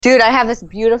Dude, I have this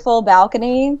beautiful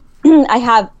balcony. I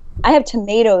have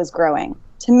tomatoes growing.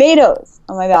 Tomatoes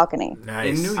on my balcony.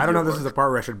 Nice. I don't know if this is the part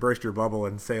where I should burst your bubble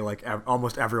and say, like,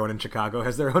 almost everyone in Chicago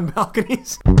has their own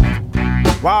balconies.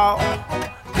 Wow,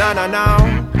 no.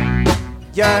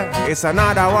 Yeah, it's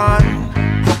another one.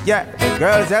 Yeah, the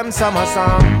girls, them summer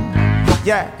song.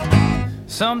 Yeah.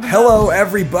 Hello,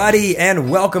 everybody, and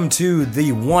welcome to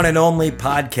the one and only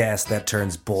podcast that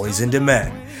turns boys into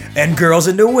men and girls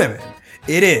into women.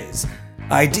 It is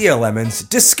Idea Lemons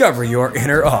Discover Your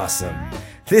Inner Awesome.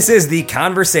 This is the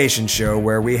conversation show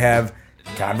where we have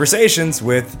conversations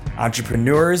with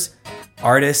entrepreneurs,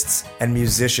 artists, and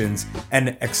musicians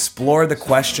and explore the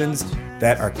questions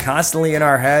that are constantly in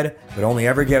our head but only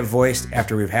ever get voiced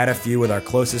after we've had a few with our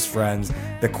closest friends,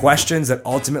 the questions that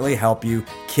ultimately help you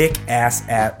kick ass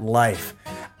at life.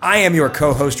 I am your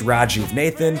co-host, Rajiv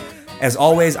Nathan. As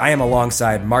always, I am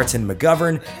alongside Martin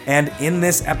McGovern, and in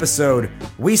this episode,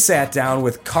 we sat down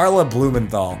with Carla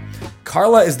Blumenthal.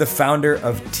 Carla is the founder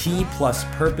of T Plus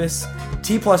Purpose.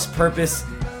 T Plus Purpose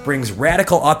brings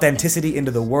radical authenticity into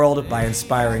the world by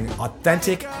inspiring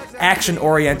authentic,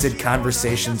 action-oriented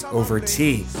conversations over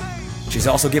tea. She's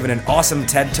also given an awesome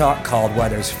TED Talk called Why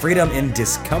There's Freedom in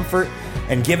Discomfort,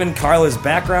 and given Carla's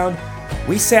background,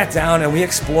 we sat down and we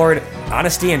explored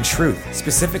honesty and truth,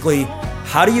 specifically,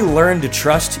 how do you learn to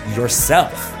trust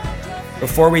yourself?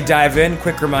 Before we dive in,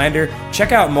 quick reminder,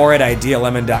 check out more at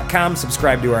idealemon.com,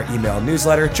 subscribe to our email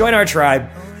newsletter, join our tribe.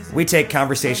 We take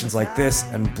conversations like this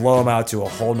and blow them out to a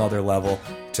whole nother level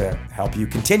to help you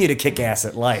continue to kick ass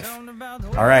at life.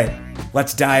 All right,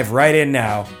 let's dive right in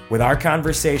now with our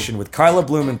conversation with Carla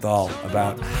Blumenthal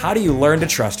about how do you learn to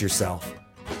trust yourself.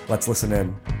 Let's listen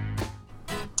in.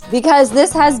 Because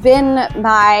this has been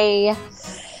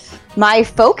my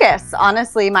focus,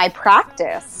 honestly, my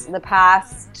practice the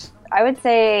past, I would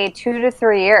say, 2 to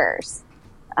 3 years.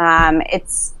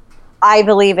 I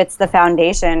believe it's the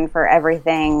foundation for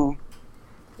everything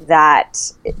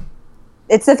it's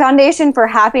the foundation for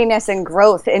happiness and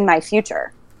growth in my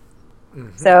future.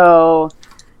 Mm-hmm. So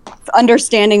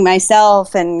understanding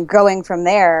myself and growing from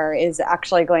there is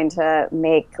actually going to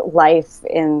make life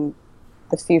in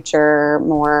the future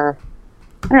more,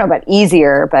 I don't know about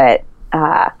easier, but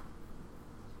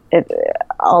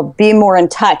I'll be more in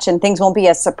touch and things won't be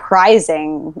as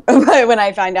surprising when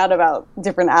I find out about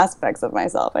different aspects of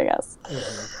myself, I guess.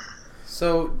 Mm-hmm.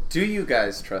 So, do you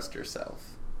guys trust yourself?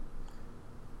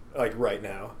 Like right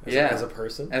now? As a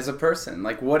person? As a person.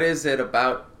 Like, what is it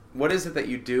that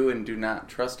you do and do not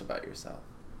trust about yourself?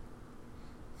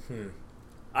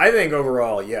 I think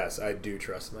overall, yes, I do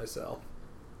trust myself.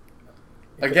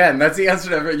 Again, that's the answer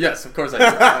to every... Yes, of course I do.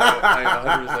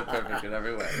 I'm 100% perfect in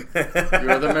every way. You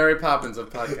are the Mary Poppins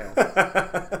of podcasts.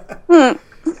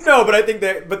 No, but I think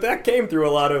that came through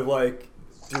a lot of,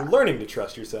 through learning to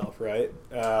trust yourself, right?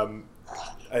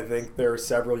 I think there are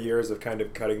several years of kind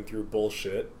of cutting through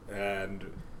bullshit and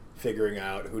figuring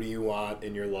out who do you want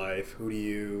in your life,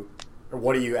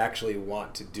 what do you actually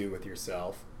want to do with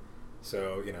yourself.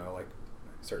 So,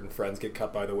 certain friends get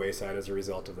cut by the wayside as a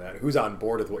result of that. Who's on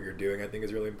board with what you're doing, I think,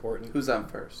 is really important. Who's on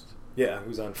first? Yeah,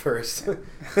 who's on first.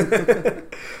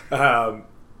 I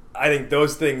think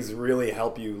those things really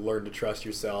help you learn to trust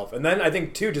yourself. And then I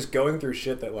think, too, just going through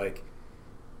shit that,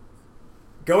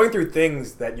 going through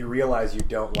things that you realize you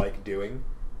don't like doing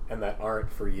and that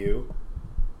aren't for you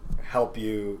help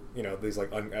you, these, I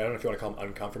don't know if you want to call them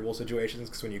uncomfortable situations,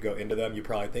 because when you go into them, you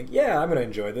probably think, yeah, I'm going to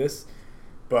enjoy this.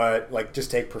 But,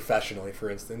 just take professionally, for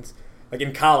instance.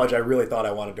 In college, I really thought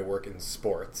I wanted to work in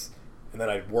sports. And then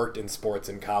I worked in sports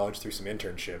in college through some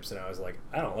internships, and I was like,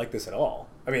 I don't like this at all.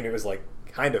 I mean, it was,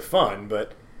 kind of fun,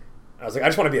 but I was like, I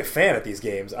just want to be a fan at these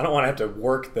games. I don't want to have to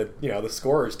work the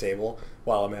scorer's table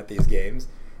while I'm at these games.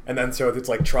 And then so it's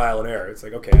trial and error. It's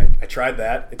okay, I tried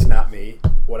that. It's not me.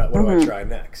 What do I try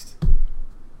next?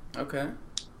 Okay.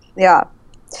 Yeah.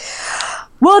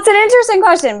 Well, it's an interesting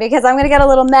question because I'm going to get a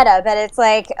little meta, but it's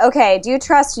okay, do you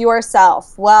trust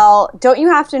yourself? Well, don't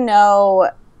you have to know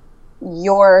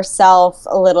yourself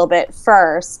a little bit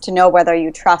first to know whether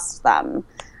you trust them?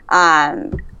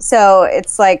 So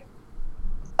it's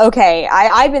okay,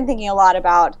 I've been thinking a lot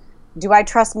about, do I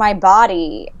trust my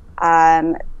body?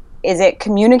 Is it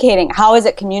communicating? How is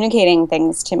it communicating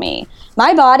things to me?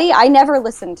 My body, I never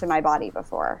listened to my body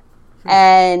before.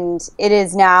 And it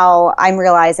is now, I'm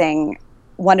realizing,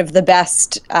 one of the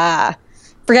best,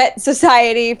 forget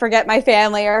society, forget my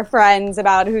family or friends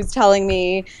about who's telling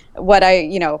me what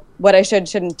I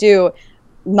shouldn't do.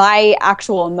 My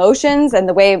actual emotions and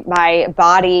the way my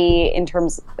body, in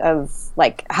terms of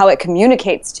how it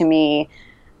communicates to me,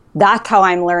 that's how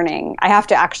I'm learning. I have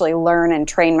to actually learn and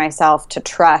train myself to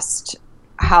trust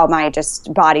how my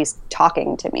just body's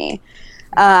talking to me.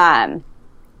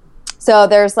 So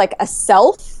there's like a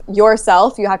self,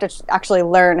 yourself. You have to actually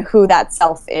learn who that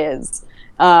self is.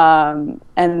 And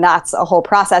that's a whole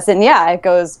process. And yeah, it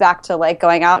goes back to like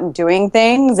going out and doing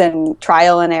things and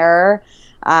trial and error.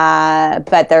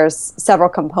 But there's several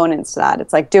components to that.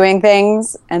 It's like doing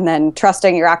things and then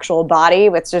trusting your actual body,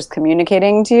 which is just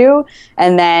communicating to you,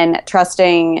 and then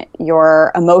trusting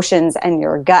your emotions and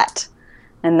your gut.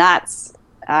 And that's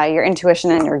your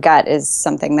intuition and your gut is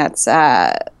something that's,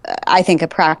 I think, a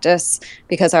practice,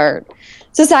 because our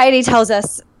society tells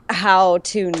us how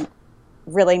to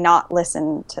really not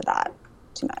listen to that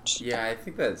too much. Yeah, I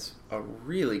think that's a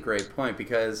really great point,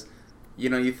 because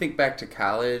you think back to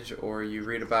college, or you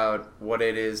read about what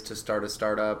it is to start a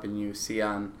startup, and you see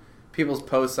on people's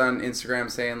posts on Instagram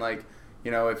saying like,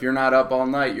 if you're not up all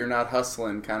night, you're not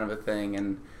hustling, kind of a thing.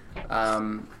 And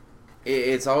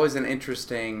it's always an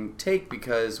interesting take,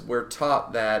 because we're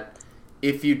taught that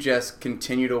if you just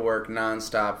continue to work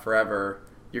nonstop forever,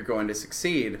 you're going to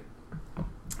succeed.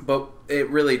 But it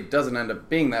really doesn't end up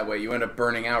being that way. You end up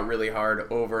burning out really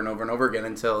hard over and over and over again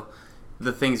until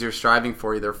the things you're striving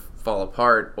for either fall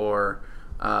apart or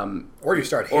you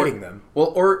start hating them.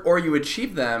 Well, or you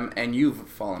achieve them and you've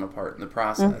fallen apart in the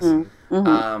process,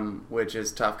 which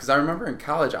is tough. Because I remember in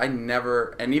college, I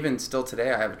never, and even still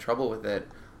today, I have trouble with it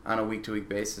on a week-to-week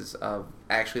basis of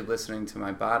actually listening to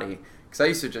my body. Because I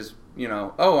used to just,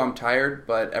 I'm tired,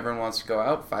 but everyone wants to go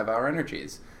out, 5-hour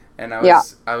energies. And I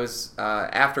was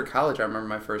after college, I remember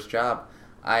my first job,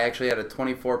 I actually had a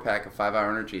 24-pack of 5-hour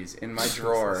energies in my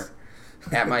drawer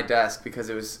at my desk,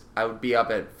 because I would be up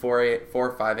at 4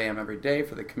 or 5 a.m. every day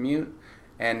for the commute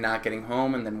and not getting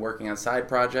home, and then working on side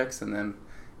projects, and then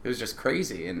it was just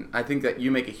crazy. And I think that you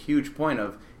make a huge point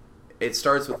of, it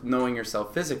starts with knowing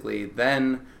yourself physically,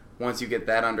 then once you get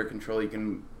that under control, you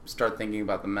can start thinking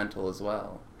about the mental as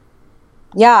well.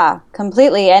 Yeah,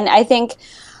 completely. And I think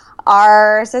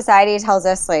our society tells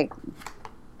us, like,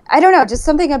 I don't know, just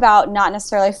something about not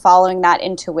necessarily following that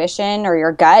intuition or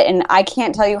your gut. And I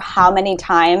can't tell you how many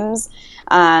times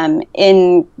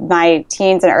in my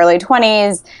teens and early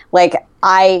 20s, like,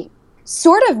 I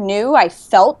sort of knew, I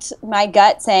felt my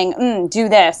gut saying, do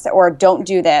this or don't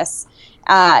do this,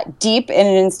 deep in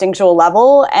an instinctual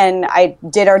level. And I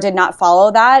did or did not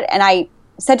follow that. And I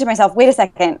said to myself, wait a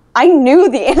second, I knew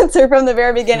the answer from the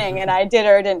very beginning, and I did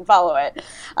or didn't follow it.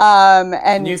 And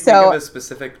Can you think of a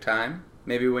specific time?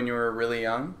 Maybe when you were really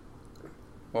young,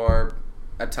 or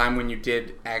a time when you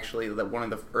did actually, one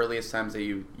of the earliest times that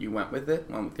you went with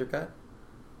your gut?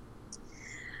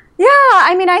 Yeah,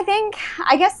 I mean, I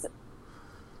guess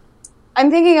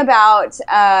I'm thinking about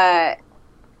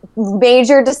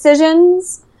major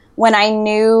decisions when I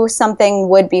knew something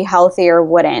would be healthy or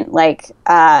wouldn't. Like,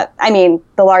 the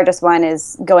largest one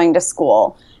is going to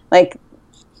school. Like,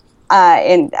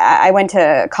 I went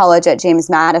to college at James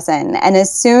Madison, and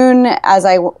as soon as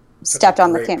I stepped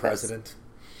on the campus, president.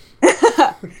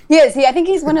 He is. I think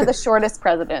he's one of the shortest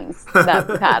presidents that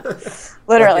we've had.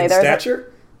 Literally, like in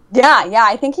stature. Yeah.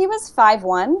 I think he was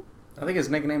 5'1". I think his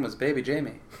nickname was Baby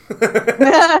Jamie.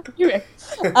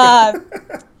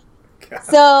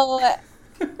 So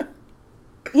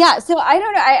I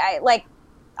don't know.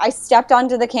 I stepped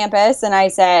onto the campus and I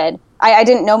said, I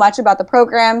didn't know much about the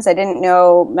programs. I didn't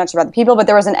know much about the people, but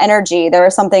there was an energy. There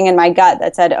was something in my gut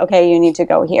that said, okay, you need to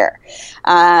go here.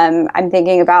 I'm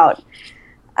thinking about,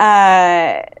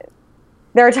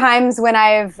 there are times when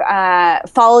I've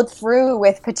followed through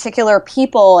with particular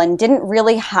people and didn't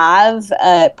really have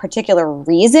a particular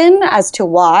reason as to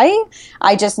why.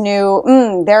 I just knew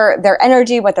their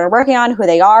energy, what they're working on, who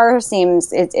they are,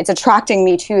 seems it's attracting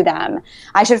me to them.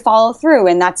 I should follow through,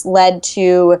 and that's led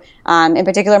to, in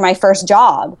particular, my first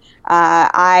job.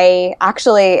 I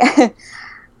actually,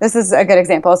 this is a good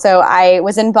example. So I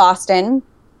was in Boston.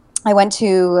 I went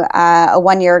to a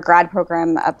 1-year grad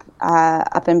program up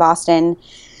in Boston.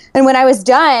 And when I was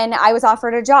done, I was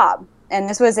offered a job. And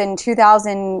this was in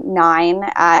 2009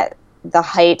 at the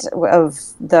height of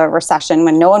the recession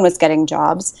when no one was getting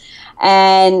jobs.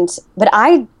 But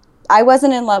I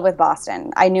wasn't in love with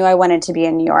Boston. I knew I wanted to be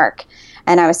in New York.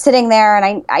 And I was sitting there,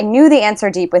 and I knew the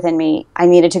answer deep within me. I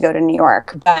needed to go to New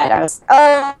York. But I was,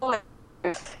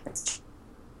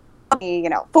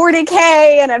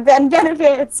 $40K and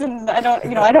benefits, and I don't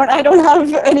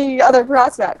have any other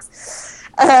prospects.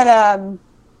 And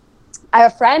I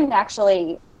have a friend,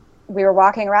 actually, we were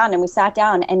walking around and we sat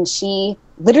down, and she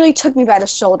literally took me by the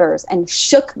shoulders and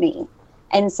shook me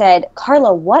and said,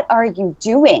 Carla, what are you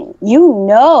doing? You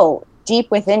know deep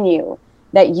within you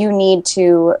that you need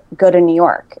to go to New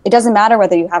York. It doesn't matter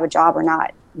whether you have a job or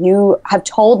not. You have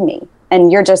told me,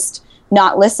 and you're just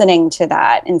not listening to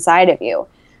that inside of you.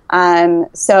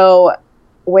 So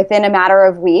within a matter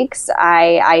of weeks,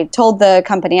 I told the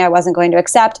company I wasn't going to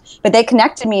accept, but they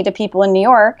connected me to people in New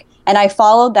York, and I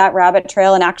followed that rabbit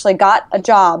trail and actually got a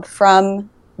job from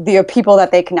the people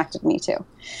that they connected me to.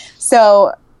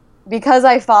 So because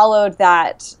I followed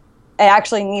that, I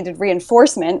actually needed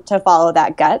reinforcement to follow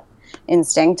that gut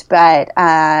instinct, but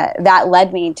that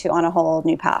led me to on a whole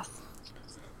new path.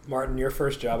 Martin, your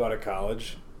first job out of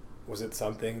college, was it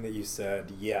something that you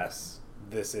said, yes,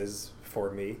 this is for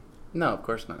me? No, of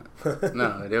course not.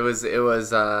 No, it was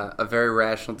a very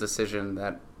rational decision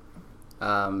that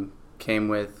came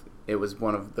with, it was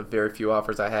one of the very few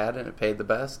offers I had, and it paid the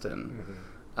best. And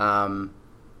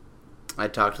I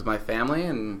talked with my family,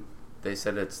 and they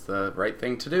said it's the right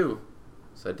thing to do.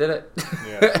 So I did it.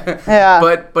 Yeah.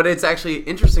 Yeah. But it's actually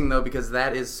interesting, though, because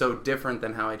that is so different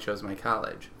than how I chose my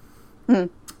college.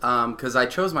 Because I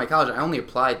chose my college, I only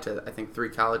applied to, I think, 3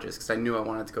 colleges because I knew I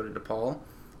wanted to go to DePaul.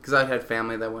 Because I had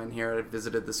family that went here, I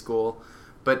visited the school.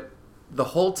 But the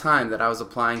whole time that I was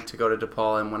applying to go to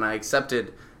DePaul, and when I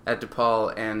accepted at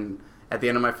DePaul, and at the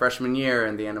end of my freshman year,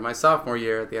 and the end of my sophomore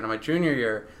year, at the end of my junior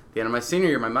year, the end of my senior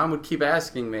year, my mom would keep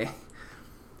asking me,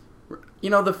 you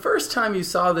know, the first time you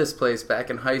saw this place back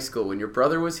in high school when your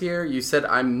brother was here, you said,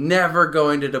 I'm never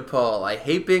going to DePaul. I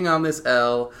hate being on this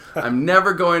L. I'm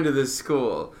never going to this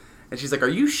school. And she's like, are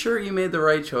you sure you made the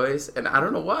right choice? And I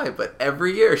don't know why, but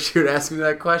every year she would ask me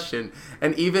that question.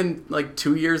 And even like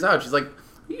 2 years out, she's like,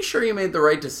 are you sure you made the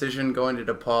right decision going to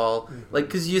DePaul? Mm-hmm. Like,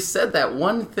 because you said that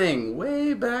one thing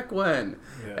way back when.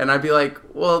 Yeah. And I'd be like,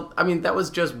 well, I mean, that was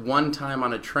just one time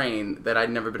on a train that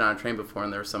I'd never been on a train before,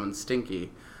 and there was someone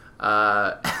stinky.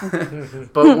 But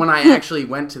when I actually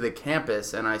went to the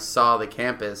campus and I saw the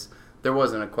campus, there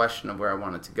wasn't a question of where I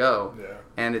wanted to go. Yeah.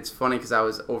 And it's funny because I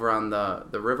was over on the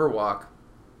Riverwalk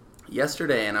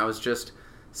yesterday, and I was just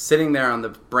sitting there on the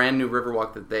brand new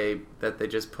Riverwalk that they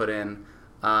just put in,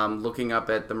 looking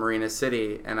up at the Marina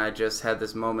City, and I just had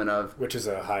this moment of... Which is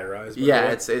a high-rise.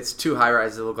 Yeah, it's 2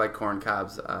 high-rises that look like corn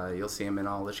cobs. You'll see them in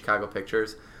all the Chicago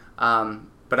pictures.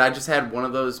 But I just had one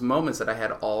of those moments that I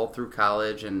had all through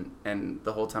college and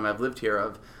the whole time I've lived here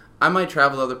of, I might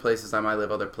travel to other places, I might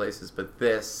live other places, but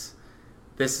this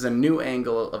is a new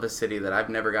angle of a city that I've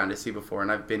never gotten to see before, and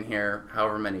I've been here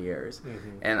however many years.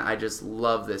 Mm-hmm. And I just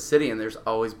love this city, and there's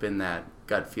always been that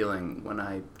gut feeling when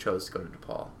I chose to go to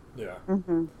DePaul. Yeah.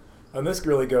 Mm-hmm. And this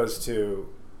really goes to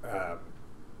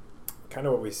kind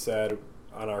of what we said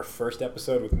on our first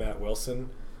episode with Matt Wilson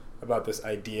about this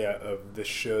idea of the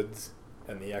shoulds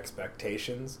and the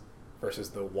expectations versus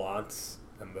the wants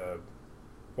and the,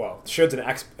 well, shoulds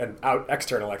and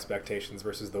external expectations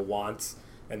versus the wants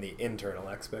and the internal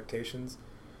expectations.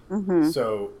 Mm-hmm.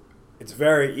 So it's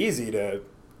very easy to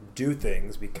do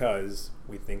things because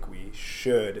we think we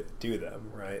should do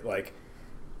them, right? Like,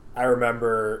 I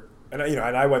remember, and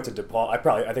I went to DePaul.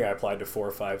 I think I applied to 4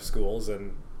 or 5 schools,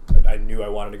 and I knew I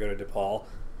wanted to go to DePaul.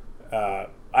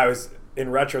 I was,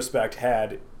 in retrospect,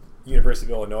 had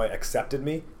University of Illinois accepted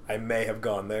me, I may have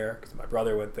gone there because my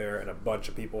brother went there and a bunch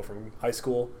of people from high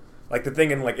school. Like, the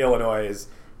thing in like Illinois is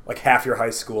like half your high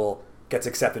school gets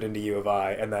accepted into U of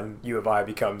I, and then U of I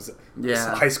becomes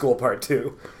high school part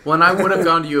 2. Well, and I would have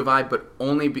gone to U of I, but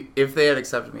only if they had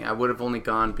accepted me. I would have only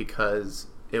gone because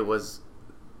it was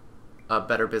a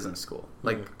better business school.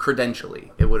 Like,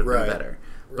 credentially, it would have been better.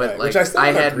 But like, which I still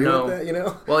had agree no, with that, you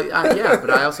know? Well, yeah, but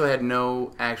I also had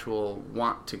no actual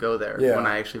want to go there when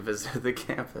I actually visited the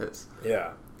campus.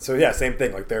 Yeah. So yeah, same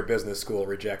thing. Like, their business school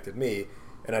rejected me,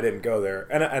 and I didn't go there.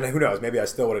 And who knows? Maybe I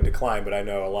still would have declined. But I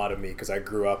know a lot of me because I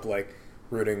grew up like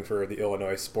rooting for the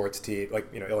Illinois sports team,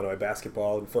 like Illinois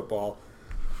basketball and football.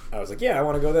 I was like, yeah, I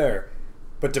want to go there.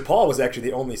 But DePaul was actually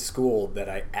the only school that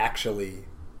I actually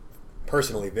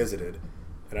personally visited,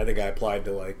 and I think I applied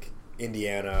to like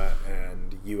Indiana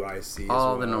and UIC.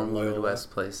 All the normal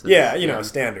Midwest places. Yeah,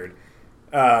 standard.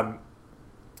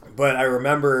 But I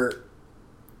remember,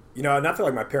 not that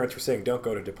like my parents were saying don't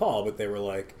go to DePaul, but they were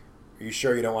like, are you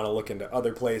sure you don't want to look into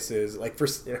other places? Like,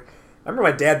 I remember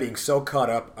my dad being so caught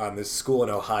up on this school in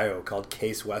Ohio called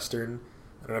Case Western.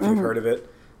 I don't know if you've heard of it.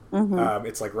 Mm-hmm.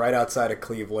 It's like right outside of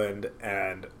Cleveland,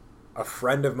 and a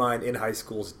friend of mine in high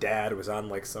school's dad was on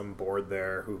like some board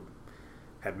there who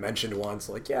had mentioned once,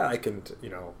 like, yeah, I can,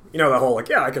 the whole, like,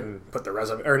 yeah, I can put the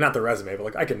resume, or not the resume, but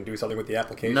like, I can do something with the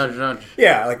application. Nudge.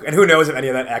 Yeah, like, and who knows if any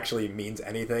of that actually means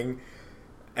anything.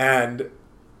 And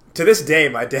to this day,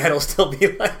 my dad will still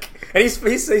be like, and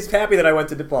he's happy that I went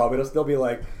to DePaul, but he'll still be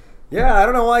like, yeah, I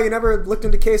don't know why you never looked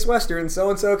into Case Western.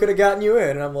 So-and-so could have gotten you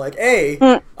in. And I'm like, A,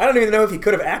 I don't even know if he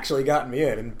could have actually gotten me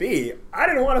in. And B, I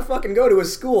didn't want to fucking go to a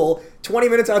school 20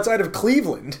 minutes outside of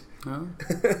Cleveland. Oh.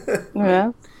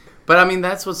 Yeah. But I mean,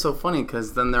 that's what's so funny,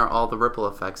 because then all the ripple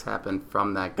effects happen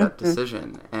from that gut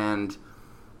decision. And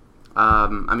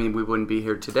I mean, we wouldn't be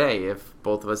here today if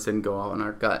both of us didn't go out on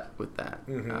our gut with that.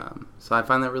 So I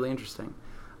find that really interesting.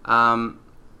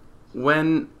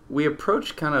 When we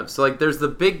approach so like there's the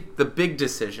big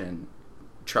decision,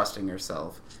 trusting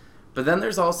yourself, but then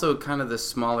there's also kind of the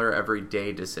smaller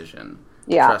everyday decision,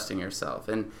 trusting yourself.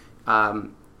 And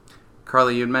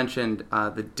Carly, you had mentioned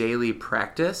the daily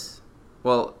practice.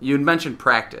 Well, you had mentioned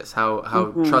practice,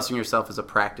 how trusting yourself is a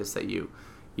practice that you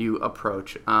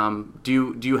approach.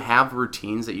 Do you have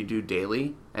routines that you do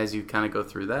daily as you kind of go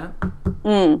through that?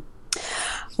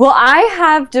 Well, I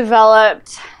have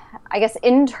developed, I guess,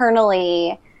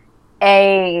 internally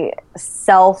a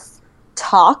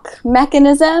self-talk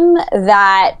mechanism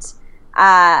that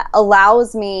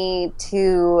allows me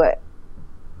to,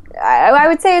 I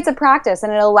would say it's a practice,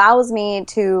 and it allows me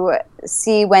to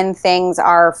see when things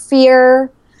are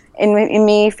fear in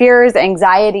me, fears,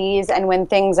 anxieties, and when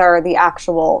things are the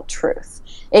actual truth.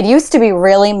 It used to be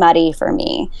really muddy for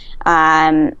me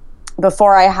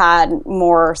before I had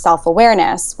more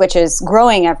self-awareness, which is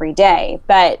growing every day.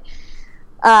 But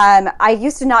I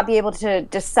used to not be able to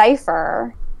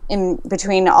decipher in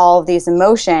between all of these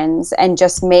emotions and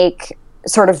just make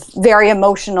sort of very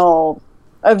emotional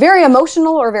or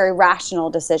very rational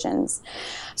decisions.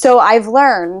 So I've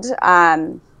learned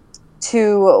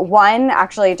to, one,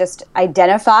 actually just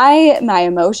identify my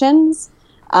emotions,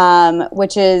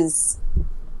 which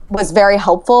was very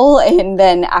helpful in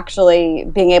then actually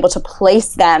being able to place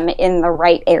them in the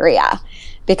right area,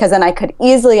 because then I could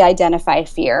easily identify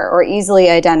fear or easily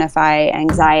identify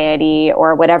anxiety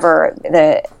or whatever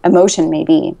the emotion may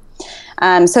be.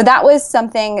 So that was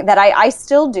something that I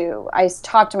still do. I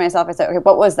talk to myself. I say, okay,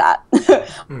 what was that?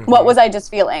 What was I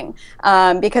just feeling?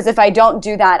 Because if I don't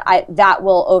do that, that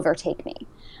will overtake me.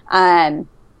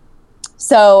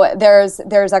 So there's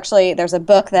a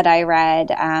book that I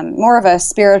read, more of a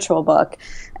spiritual book,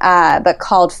 but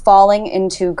called Falling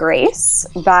into Grace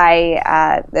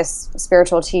by this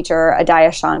spiritual teacher,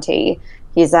 Adyashanti.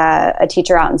 He's a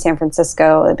teacher out in San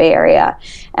Francisco, the Bay Area.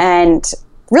 And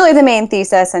really the main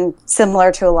thesis, and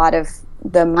similar to a lot of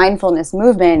the mindfulness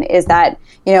movement, is that,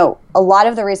 a lot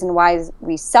of the reason why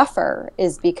we suffer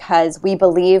is because we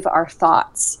believe our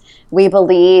thoughts. We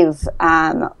believe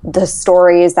the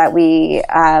stories that we,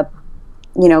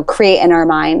 create in our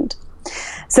mind.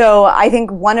 So I think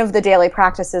one of the daily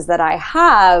practices that I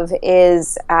have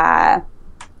is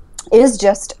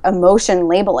just emotion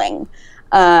labeling,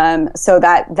 so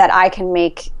that I can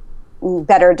make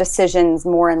better decisions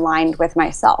more in line with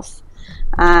myself.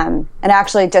 And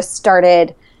actually just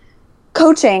started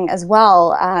coaching as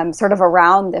well, sort of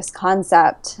around this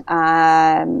concept.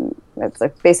 It's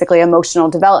like basically emotional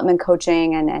development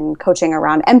coaching and coaching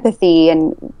around empathy.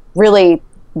 And really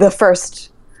the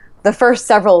first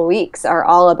several weeks are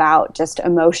all about just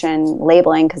emotion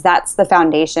labeling, because that's the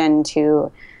foundation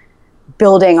to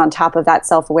building on top of that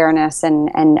self-awareness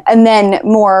and then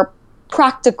more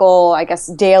practical, I guess,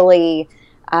 daily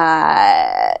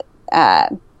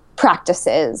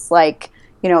practices, like,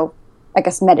 I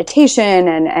guess meditation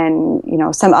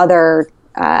and some other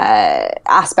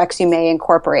aspects you may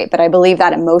incorporate. But I believe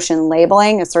that emotion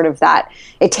labeling is sort of that,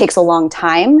 it takes a long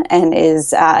time and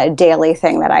is a daily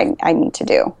thing that I need to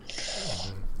do.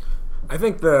 I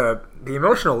think the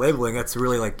emotional labeling, that's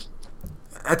really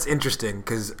that's interesting,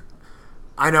 because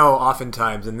I know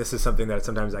oftentimes, and this is something that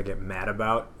sometimes I get mad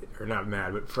about, or not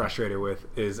mad, but frustrated with,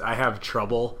 is I have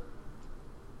trouble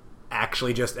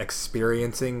actually just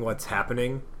experiencing what's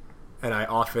happening. And I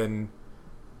often,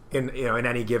 in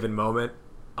any given moment,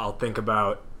 I'll think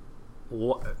about,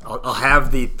 I'll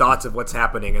have the thoughts of what's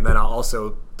happening, and then I'll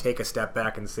also take a step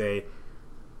back and say,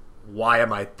 why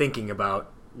am I thinking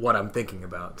about what I'm thinking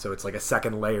about? So it's like a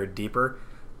second layer deeper.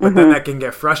 But then that can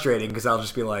get frustrating, because I'll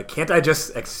just be like, can't I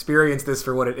just experience this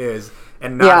for what it is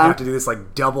and not have to do this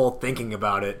double thinking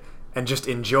about it and just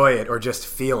enjoy it or just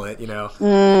feel it,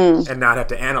 and not have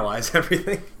to analyze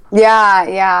everything?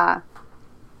 Yeah.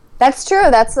 That's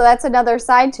true. That's another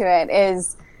side to it,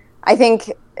 is I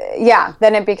think,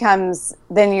 then it becomes,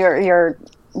 then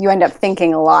you end up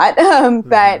thinking a lot.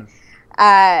 But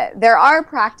there are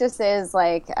practices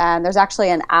like there's actually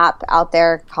an app out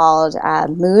there called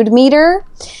Mood Meter,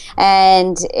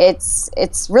 and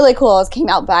it's really cool. It came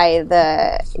out by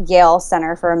the Yale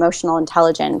Center for Emotional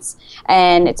Intelligence,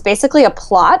 and it's basically a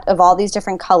plot of all these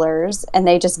different colors, and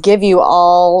they just give you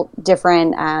all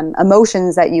different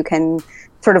emotions that you can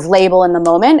sort of label in the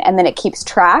moment, and then it keeps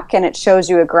track and it shows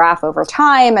you a graph over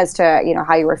time as to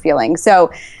how you were feeling.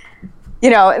 So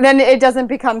then it doesn't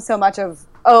become so much of,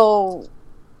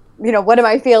 what am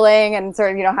I feeling? And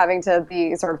sort of, having to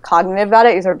be sort of cognitive about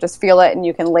it. You sort of just feel it and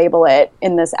you can label it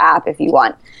in this app if you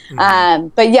want. Mm-hmm.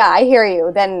 But yeah, I hear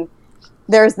you. Then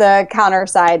there's the counter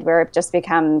side where it just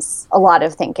becomes a lot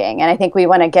of thinking. And I think we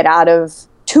want to get out of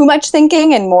too much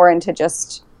thinking and more into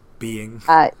just being.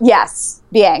 Yes,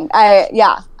 being.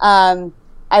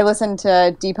 I listened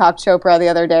to Deepak Chopra the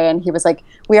other day, and he was like,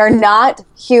 we are not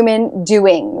human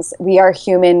doings. We are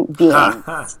human beings.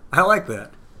 I like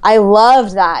that. I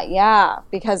loved that, yeah,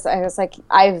 because I was like,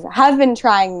 I have been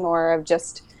trying more of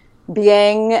just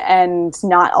being and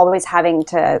not always having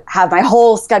to have my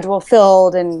whole schedule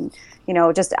filled and,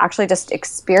 just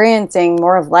experiencing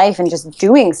more of life and just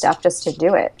doing stuff just to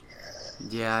do it.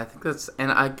 Yeah, I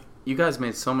think you guys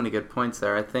made so many good points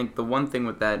there. I think the one thing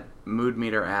with that Mood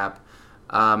Meter app,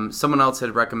 someone else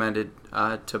had recommended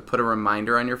to put a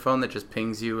reminder on your phone that just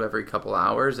pings you every couple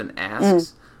hours and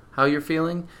asks how you're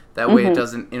feeling. That way it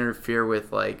doesn't interfere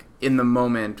with, like, in the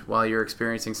moment while you're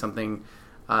experiencing something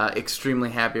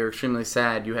extremely happy or extremely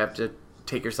sad, you have to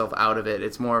take yourself out of it.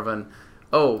 It's more of an,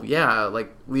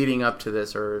 like leading up to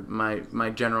this or my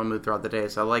general mood throughout the day.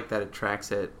 So I like that it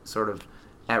tracks it sort of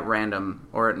at random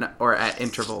or at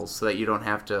intervals so that you don't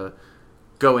have to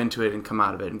go into it and come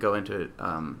out of it and go into it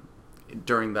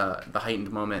during the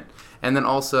heightened moment. And then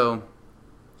also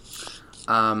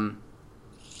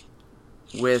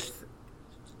with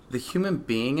the human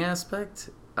being aspect,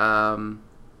 how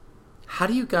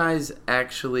do you guys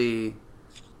actually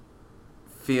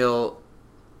feel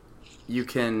you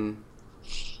can...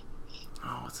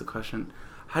 what's the question?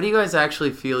 How do you guys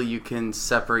actually feel you can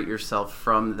separate yourself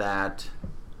from that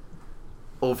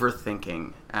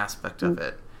overthinking aspect of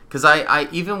it? Because I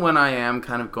even when I am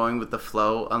kind of going with the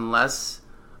flow, unless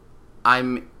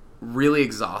I'm really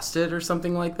exhausted or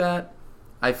something like that,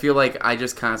 I feel like I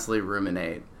just constantly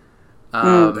ruminate.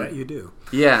 That you do.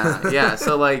 Yeah.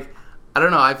 So, like, I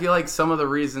don't know. I feel like some of the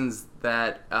reasons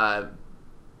that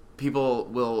people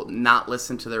will not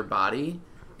listen to their body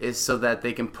is so that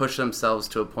they can push themselves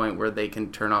to a point where they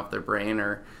can turn off their brain,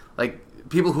 or like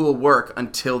people who will work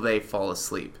until they fall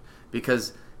asleep,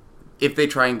 because if they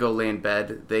try and go lay in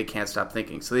bed, they can't stop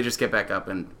thinking. So they just get back up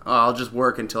and, I'll just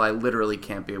work until I literally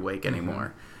can't be awake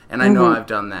anymore. And I know I've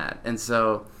done that. And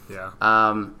so,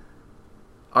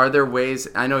 are there ways,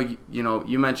 I know,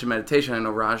 you mentioned meditation. I know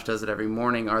Raj does it every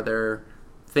morning. Are there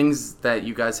things that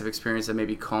you guys have experienced that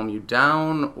maybe calm you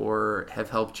down or have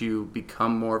helped you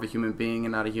become more of a human being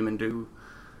and not a human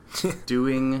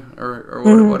doing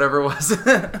or whatever it was?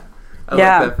 I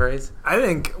like that phrase. I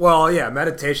think,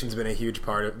 meditation's been a huge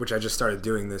part of, which I just started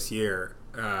doing this year.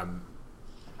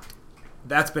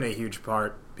 That's been a huge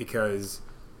part because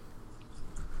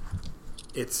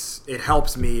it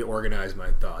helps me organize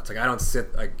my thoughts. Like, I don't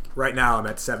sit, like, right now I'm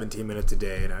at 17 minutes a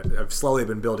day, and I've slowly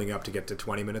been building up to get to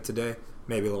 20 minutes a day,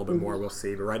 maybe a little bit more, we'll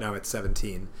see, but right now I'm at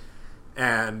 17.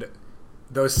 And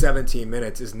those 17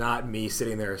 minutes is not me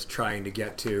sitting there trying to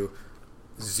get to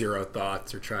zero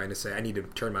thoughts or trying to say I need to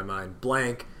turn my mind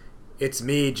blank. It's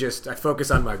me I focus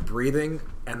on my breathing,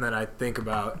 and then I think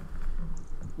about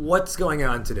what's going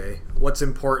on today, what's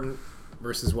important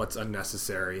versus what's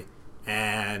unnecessary,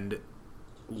 and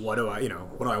what do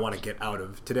I want to get out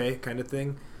of today, kind of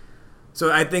thing.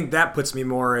 So I think that puts me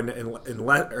more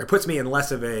puts me in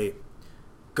less of a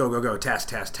go task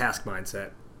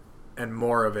mindset, and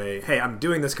more of a, hey, I'm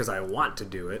doing this because I want to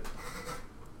do it.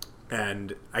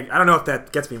 And I don't know if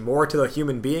that gets me more to the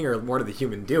human being or more to the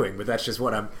human doing, but that's just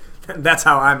that's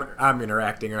how I'm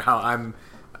interacting, or how I'm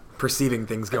perceiving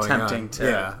things going on. Attempting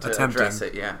to address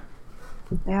it, yeah.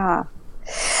 Yeah.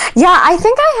 Yeah, I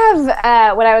think I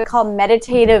have what I would call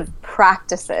meditative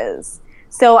practices.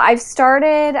 So I've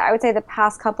started, I would say the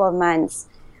past couple of months,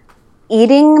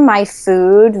 eating my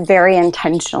food very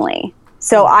intentionally.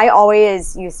 So I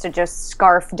always used to just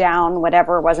scarf down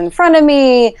whatever was in front of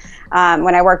me.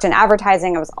 When I worked in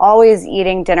advertising, I was always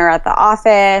eating dinner at the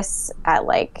office at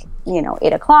 8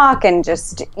 o'clock and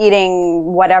just eating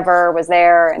whatever was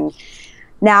there. And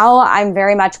now I'm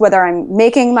very much, whether I'm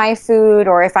making my food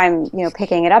or if I'm,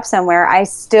 picking it up somewhere, I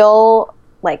still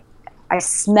I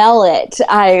smell it.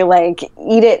 I like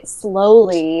eat it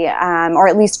slowly, or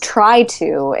at least try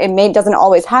to. Doesn't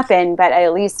always happen, but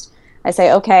at least I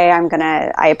say, okay,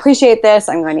 I appreciate this.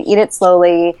 I'm going to eat it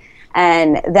slowly.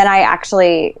 And then I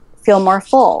actually feel more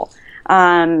full.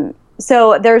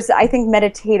 So there's, I think,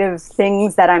 meditative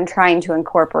things that I'm trying to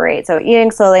incorporate. So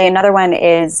eating slowly. Another one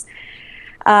is,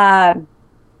 I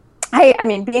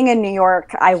mean, being in New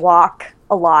York, I walk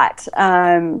a lot.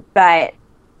 But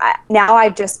now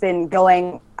I've just been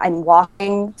going and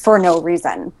walking for no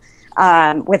reason,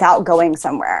 without going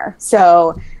somewhere.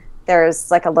 So there's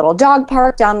like a little dog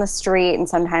park down the street, and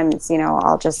sometimes,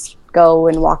 I'll just go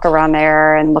and walk around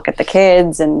there and look at the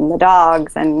kids and the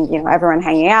dogs and, everyone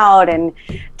hanging out, and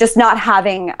just not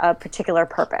having a particular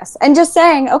purpose, and just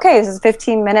saying, okay, this is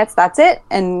 15 minutes, that's it.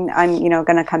 And I'm,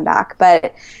 going to come back.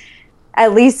 But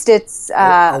at least it's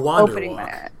a wander opening walk.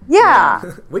 it. Yeah.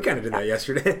 We kind of did that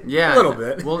yesterday. Yeah. A little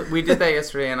bit. Well, we did that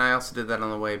yesterday, and I also did that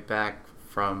on the way back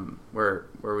from where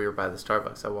we were by the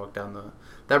Starbucks. I walked down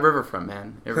that riverfront,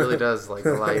 man. It really does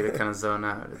allow you to kind of zone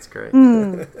out. It's great.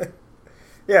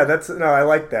 Yeah, I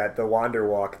like that, the wander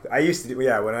walk. I used to do,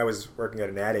 when I was working at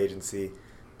an ad agency,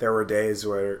 there were days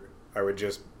where I would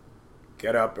just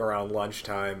get up around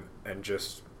lunchtime and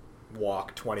just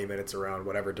walk 20 minutes around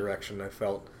whatever direction I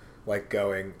felt like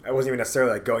going. I wasn't even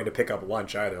necessarily going to pick up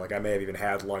lunch either. I may have even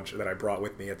had lunch that I brought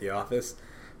with me at the office,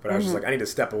 but I was just I need to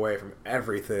step away from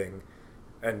everything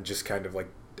and just kind of I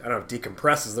don't know if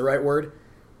decompress is the right word,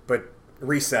 but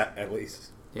reset at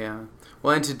least. Yeah.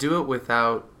 Well, and to do it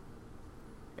without,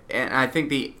 and I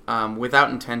think without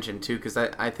intention too, because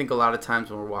I think a lot of times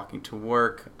when we're walking to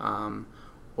work,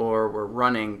 or we're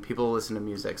running, people listen to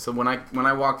music. So when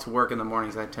I walk to work in the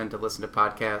mornings, I tend to listen to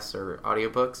podcasts or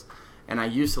audiobooks. And I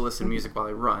used to listen to music while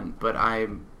I run, but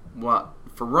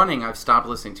for running, I've stopped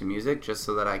listening to music just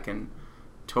so that I can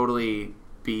totally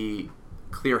be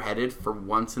clear-headed for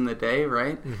once in the day,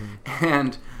 right? Mm-hmm.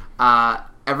 And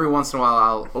every once in a while,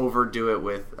 I'll overdo it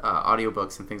with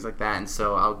audiobooks and things like that. And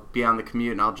so I'll be on the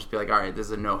commute, and I'll just be like, all right, this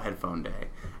is a no-headphone day.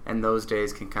 And those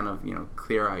days can kind of,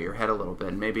 clear out your head a little bit.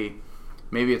 And maybe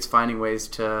it's finding ways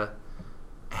to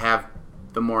have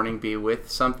the morning be with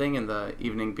something and the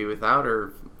evening be without,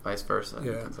 or vice versa,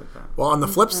 things like that. Well, on the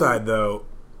flip side, though,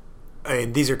 I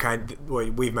mean, these are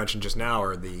what we've mentioned just now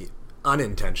are the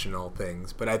unintentional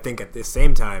things, but I think at the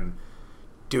same time,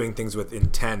 doing things with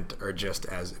intent are just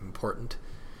as important.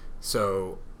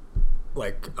 So,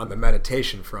 on the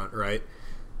meditation front, right?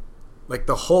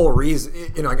 The whole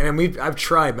reason, and I've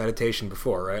tried meditation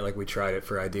before, right? We tried it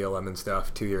for Ideal Lemon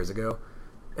stuff 2 years ago,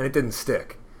 and it didn't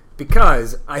stick.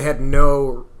 Because I had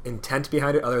no intent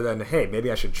behind it other than, hey,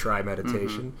 maybe I should try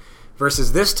meditation. Mm-hmm.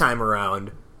 Versus this time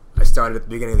around, I started at the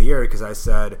beginning of the year because I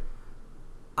said,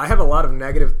 I have a lot of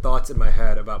negative thoughts in my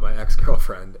head about my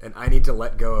ex-girlfriend, and I need to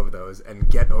let go of those and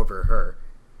get over her.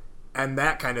 And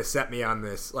that kind of set me on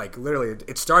this, literally,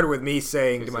 it started with me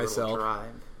saying to myself...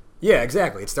 Yeah,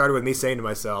 exactly. It started with me saying to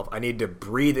myself, I need to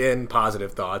breathe in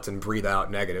positive thoughts and breathe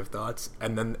out negative thoughts.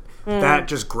 And then that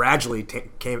just gradually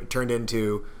turned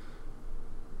into...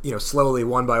 slowly,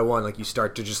 one by one, you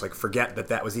start to just forget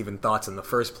that was even thoughts in the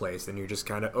first place, and you're just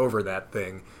kind of over that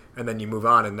thing, and then you move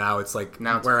on, and now it's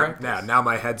now it's now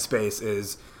my headspace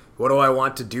is, what do I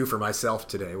want to do for myself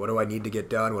today? What do I need to get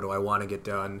done? What do I want to get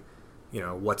done?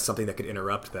 What's something that could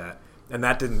interrupt that? And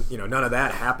that didn't, none of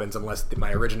that happens unless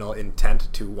my original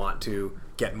intent to want to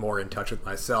get more in touch with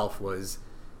myself was,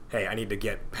 hey, I need to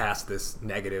get past this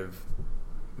negative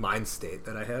mind state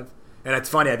that I have. And it's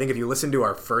funny, I think if you listen to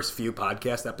our first few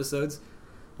podcast episodes,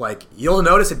 you'll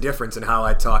notice a difference in how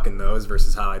I talk in those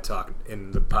versus how I talk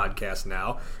in the podcast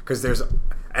now. Because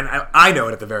and I know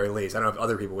it at the very least. I don't know if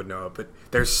other people would know it, but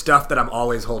there's stuff that I'm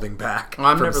always holding back. Well,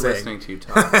 I'm never listening to you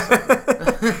talk.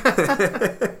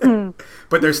 So.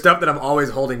 But there's stuff that I'm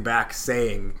always holding back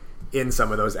saying in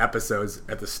some of those episodes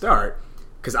at the start,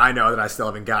 because I know that I still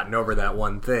haven't gotten over that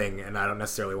one thing, and I don't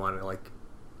necessarily want to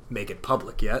make it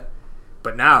public yet.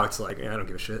 But now it's I don't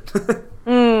give a shit. I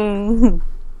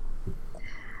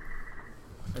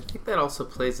think that also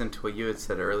plays into what you had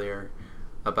said earlier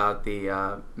about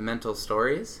the mental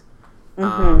stories.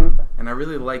 And I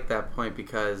really like that point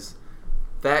because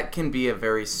that can be a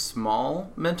very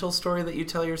small mental story that you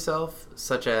tell yourself,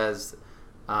 such as,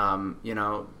 I'm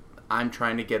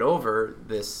trying to get over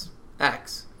this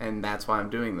X, and that's why I'm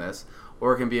doing this.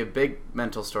 Or it can be a big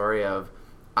mental story of,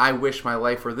 I wish my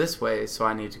life were this way, so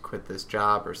I need to quit this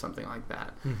job or something like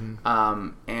that. Mm-hmm.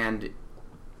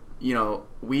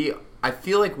 I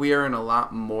feel like we are in a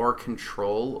lot more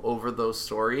control over those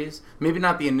stories. Maybe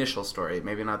not the initial story,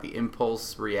 maybe not the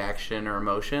impulse, reaction, or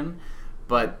emotion,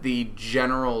 but the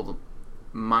general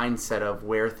mindset of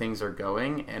where things are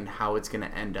going and how it's going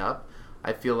to end up,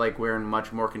 I feel like we're in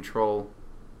much more control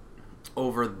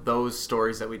over those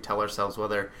stories that we tell ourselves,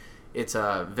 whether it's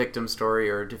a victim story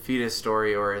or a defeatist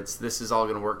story, or it's this is all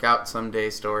going to work out someday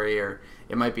story, or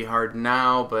it might be hard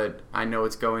now, but I know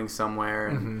it's going somewhere,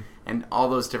 and all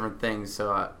those different things.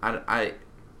 So I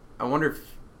wonder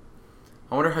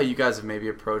how you guys have maybe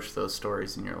approached those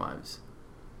stories in your lives.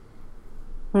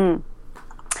 Yeah,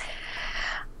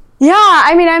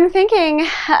 I mean, I'm thinking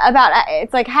about,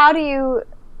 it's like, how do you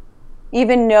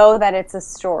even know that it's a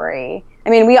story? I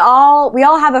mean, we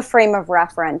all have a frame of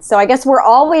reference, so I guess we're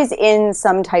always in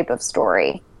some type of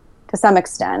story to some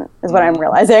extent, is what I'm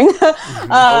realizing.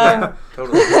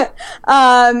 Totally.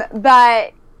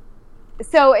 But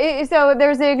so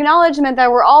there's the acknowledgement that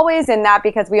we're always in that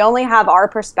because we only have our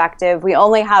perspective, we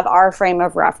only have our frame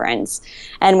of reference,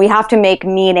 and we have to make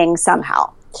meaning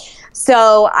somehow.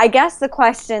 So I guess the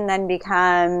question then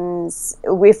becomes,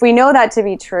 if we know that to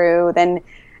be true, then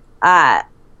how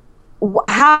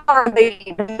are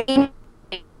the meaning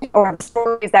or the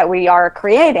stories that we are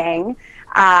creating,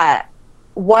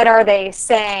 what are they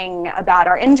saying about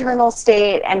our internal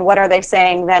state, and what are they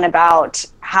saying then about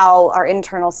how our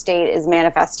internal state is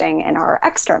manifesting in our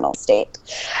external state?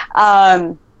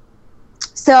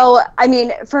 So, I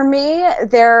mean, for me,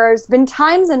 there's been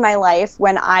times in my life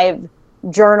when I've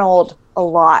journaled a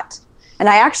lot. And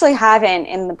I actually haven't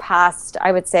in the past,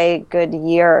 I would say, good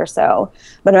year or so.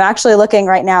 But I'm actually looking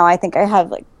right now. I think I have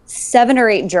like 7 or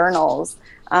 8 journals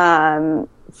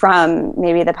from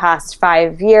maybe the past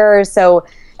 5 years. So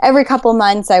every couple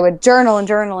months I would journal.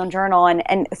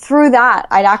 And through that,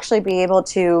 I'd actually be able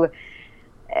to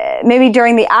maybe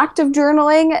during the act of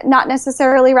journaling, not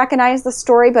necessarily recognize the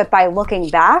story, but by looking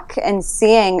back and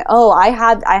seeing, oh, I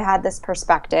had this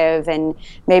perspective, and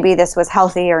maybe this was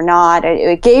healthy or not.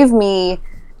 It gave me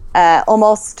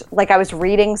almost like I was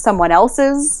reading someone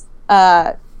else's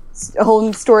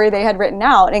whole story they had written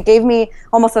out, and it gave me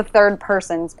almost a third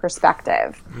person's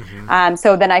perspective.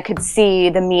 So then I could see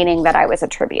the meaning that I was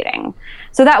attributing.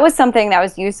 So that was something that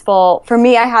was useful for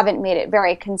me. I haven't made it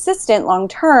very consistent long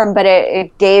term, but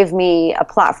it gave me a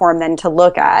platform then to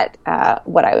look at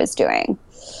what I was doing.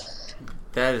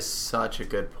 That is such a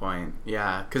good point.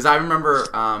 Yeah, because I remember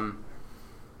I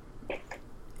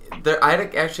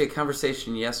had actually a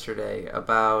conversation yesterday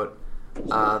about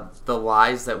the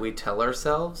lies that we tell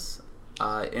ourselves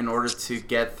in order to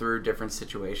get through different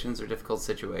situations or difficult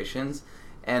situations.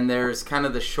 And there's kind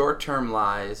of the short-term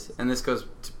lies, and this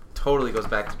totally goes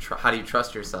back to how do you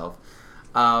trust yourself.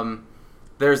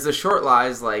 There's the short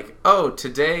lies like, oh,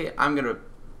 today I'm going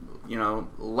to,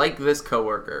 like this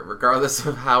coworker, regardless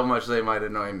of how much they might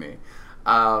annoy me.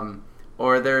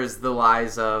 Or there's the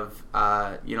lies of,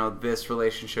 this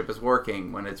relationship is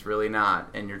working when it's really not,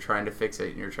 and you're trying to fix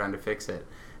it,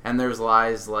 And there's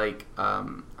lies like,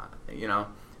 I'm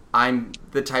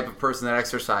the type of person that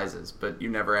exercises, but you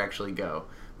never actually go.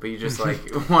 But you just, want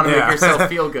to make yourself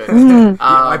feel good.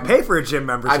 I pay for a gym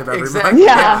membership every month.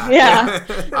 Yeah.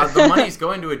 The money's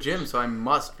going to a gym, so I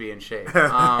must be in shape.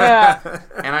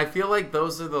 And I feel like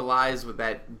those are the lies with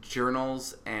that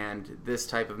journals and this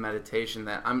type of meditation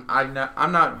that I'm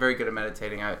not very good at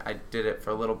meditating. I did it for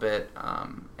a little bit,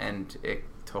 and it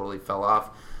totally fell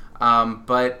off.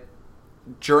 But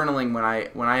journaling,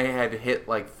 when I had hit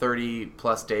like 30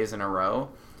 plus days in a row,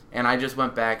 and I just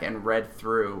went back and read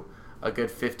through a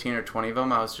good 15 or 20 of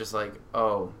them, I was just like,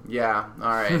 oh, yeah, all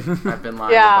right, I've been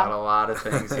lying about a lot of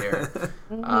things here.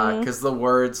 Because the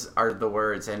words are the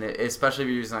words, and especially if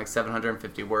you're using like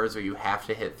 750 words where you have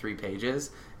to hit 3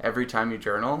 pages every time you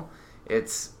journal,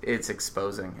 it's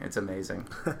exposing. It's amazing.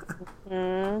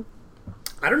 I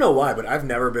don't know why, but I've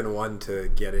never been one to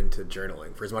get into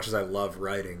journaling for as much as I love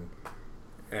writing.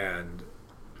 And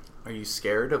are you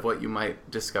scared of what you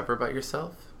might discover about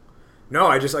yourself? No,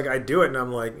 I just I do it and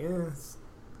I'm like,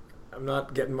 I'm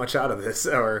not getting much out of this.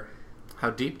 Or how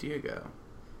deep do you go?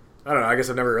 I don't know. I guess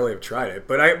I've never really have tried it,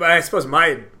 but I suppose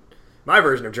my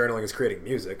version of journaling is creating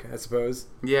music. I suppose.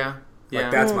 Yeah.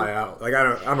 That's my out.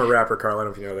 I'm a rapper, Carl. I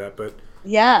don't know if you know that, but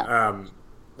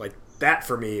that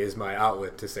for me is my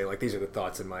outlet to say these are the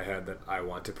thoughts in my head that I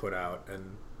want to put out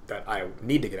and that I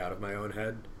need to get out of my own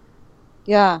head.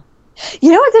 Yeah.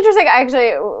 You know what's interesting?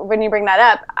 Actually, when you bring that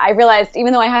up, I realized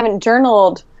even though I haven't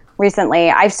journaled recently,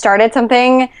 I've started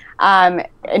something in my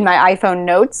iPhone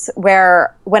notes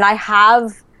where when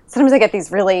sometimes I get these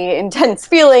really intense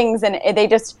feelings and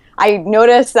I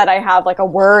notice that I have a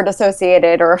word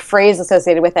associated or a phrase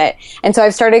associated with it. And so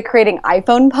I've started creating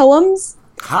iPhone poems.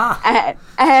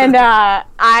 And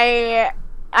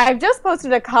I've just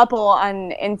posted a couple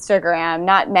on Instagram,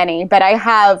 not many, but I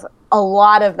have a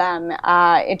lot of them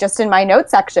just in my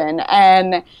notes section.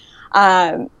 And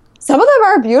some of them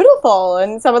are beautiful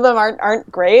and some of them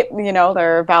aren't great. You know,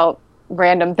 they're about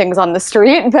random things on the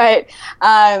street. But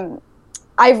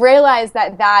I've realized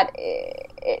that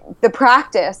the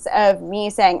practice of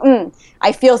me saying,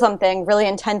 I feel something really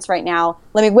intense right now.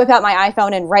 Let me whip out my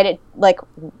iPhone and write it. Like,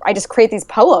 I just create these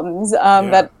poems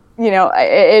that, you know,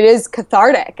 it is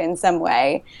cathartic in some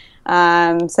way.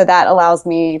 So that allows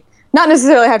me not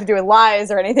necessarily have to do with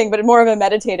lies or anything, but more of a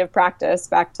meditative practice,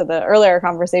 back to the earlier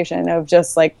conversation of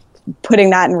just like putting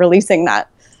that and releasing that.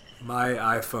 My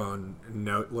iPhone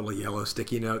note, little yellow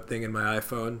sticky note thing in my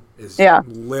iPhone is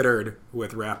littered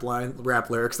with rap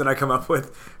lyrics that I come up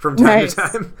with from time to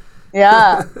time.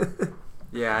 Yeah.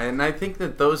 Yeah, and I think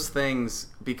that those things,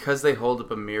 because they hold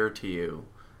up a mirror to you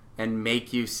and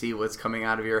make you see what's coming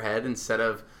out of your head instead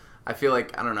of, I feel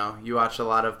like, I don't know, you watch a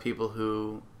lot of people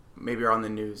who maybe are on the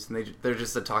news and they're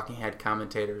just the talking head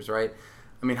commentators, right?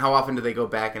 I mean, how often do they go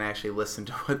back and actually listen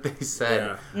to what they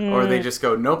said? Yeah. Or they just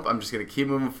go, nope, I'm just going to keep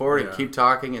moving forward and keep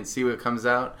talking and see what comes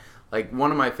out. Like,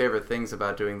 one of my favorite things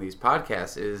about doing these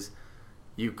podcasts is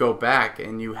you go back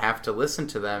and you have to listen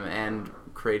to them and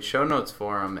create show notes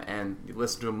for them and you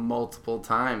listen to them multiple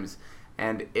times.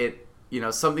 And it, you know,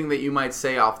 something that you might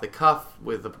say off the cuff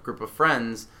with a group of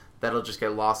friends that'll just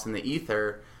get lost in the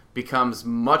ether becomes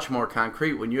much more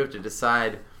concrete when you have to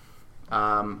decide,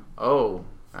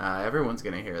 everyone's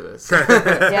gonna hear this.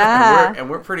 and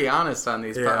we're pretty honest on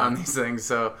these things.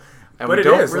 So, but it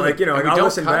is really, like, you know, like I'll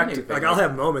listen back to, like, I'll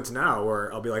have moments now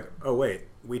where I'll be like, oh wait,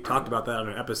 we talked about that on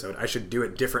an episode. I should do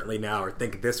it differently now, or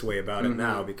think this way about it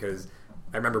now, because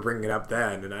I remember bringing it up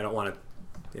then, and I don't want to,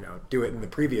 you know, do it in the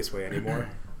previous way anymore.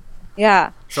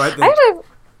 Yeah. So I think.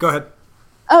 Go ahead.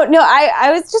 Oh no,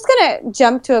 I was just gonna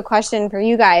jump to a question for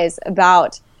you guys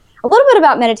about a little bit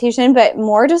about meditation, but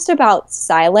more just about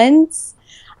silence.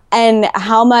 And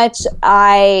how much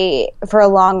I, for a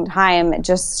long time,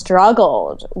 just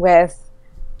struggled with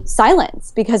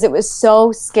silence because it was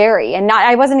so scary. And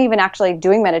I wasn't even actually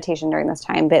doing meditation during this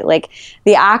time, but like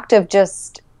the act of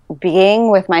just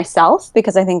being with myself,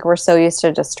 because I think we're so used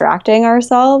to distracting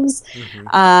ourselves,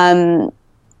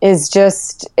 is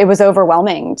just, it was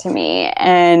overwhelming to me.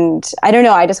 And I don't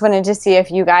know, I just wanted to see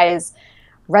if you guys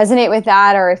resonate with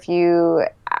that, or if you...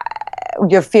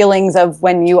 your feelings of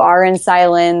when you are in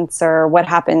silence, or what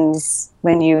happens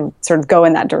when you sort of go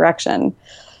in that direction.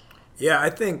 Yeah, I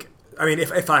think, I mean,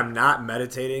 if I'm not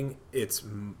meditating, it's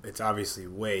obviously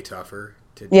way tougher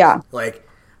to just, like,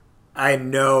 I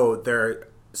know there are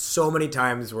so many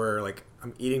times where, like,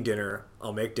 I'm eating dinner,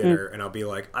 I'll make dinner, and I'll be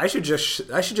like, I should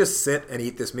just sit and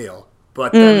eat this meal.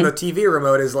 But then the TV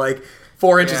remote is like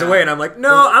 4 inches away, and I'm like,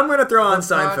 no, I'm going to throw on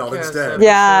Seinfeld instead.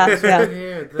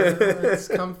 It's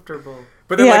comfortable.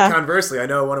 But then, like, conversely, I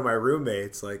know one of my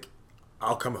roommates, like,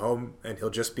 I'll come home and he'll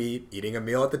just be eating a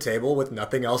meal at the table with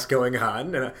nothing else going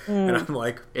on, and I'm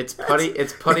like, it's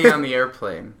putty on the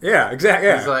airplane. Yeah, exactly.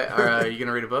 Yeah. He's like, all right, are you going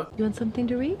to read a book? You want something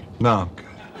to read? No.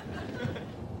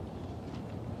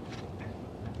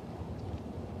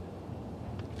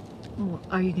 Well,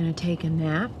 are you going to take a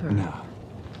nap? Or... No.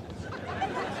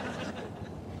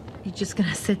 You just going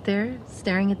to sit there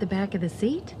staring at the back of the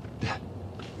seat?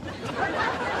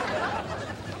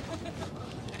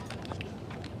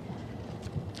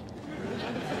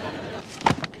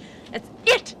 That's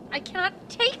it! I cannot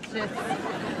take this!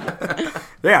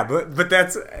 Yeah, but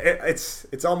that's,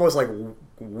 it's almost like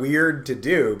weird to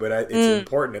do, but it's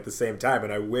important at the same time,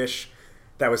 and I wish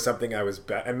that was something I was,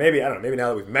 and maybe, I don't know, maybe now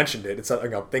that we've mentioned it, it's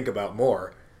something I'll think about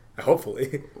more,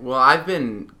 hopefully. Well, I've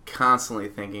been constantly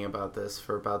thinking about this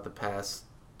for about the past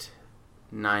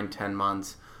 9-10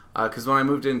 months, because when I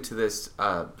moved into this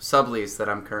sublease that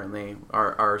I'm currently,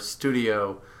 our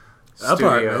studio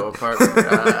apartment,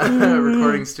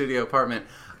 recording studio apartment,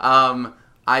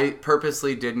 I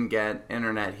purposely didn't get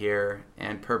internet here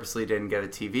and purposely didn't get a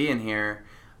TV in here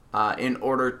in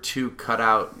order to cut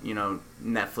out, you know,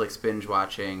 Netflix binge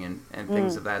watching and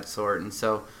things of that sort. And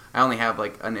so I only have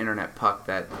like an internet puck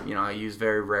that, you know, I use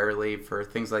very rarely for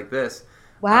things like this.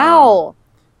 Wow.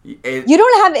 You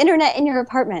don't have internet in your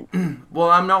apartment. Well,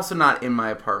 I'm also not in my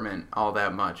apartment all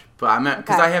that much, but I'm not,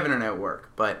 because I have internet at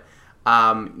work, but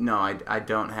no, I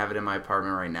don't have it in my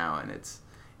apartment right now, and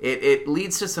it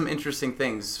leads to some interesting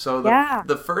things. So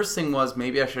the first thing was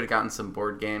maybe I should have gotten some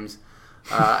board games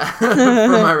for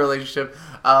my relationship,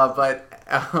 but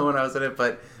when I was in it,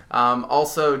 but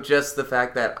also just the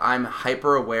fact that I'm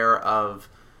hyper aware of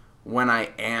when I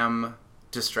am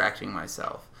distracting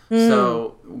myself.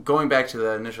 So going back to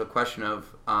the initial question of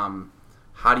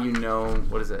how do you know,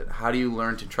 how do you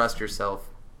learn to trust yourself?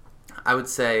 I would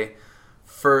say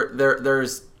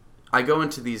I go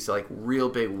into these like real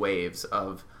big waves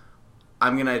of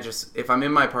I'm gonna just, if I'm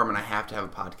in my apartment, I have to have a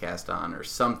podcast on or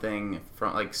something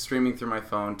from like streaming through my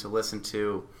phone to listen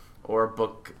to, or a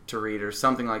book to read or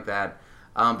something like that.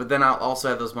 But then I'll also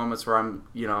have those moments where I'm,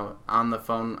 on the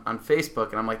phone on Facebook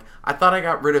and I'm like, I thought I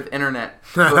got rid of internet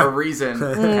for a reason,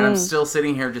 and I'm still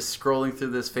sitting here just scrolling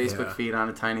through this Facebook feed on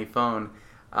a tiny phone.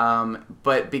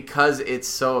 But because it's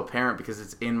so apparent, because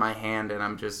it's in my hand and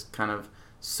I'm just kind of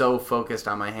so focused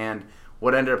on my hand,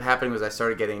 what ended up happening was I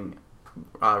started getting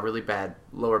really bad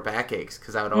lower back aches,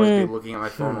 because I would always be looking at my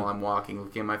phone while I'm walking,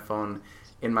 looking at my phone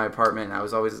in my apartment. I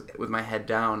was always with my head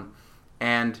down,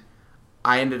 and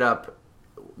I ended up,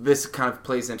 this kind of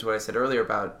plays into what I said earlier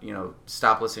about,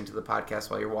 stop listening to the podcast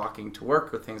while you're walking to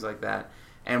work or things like that.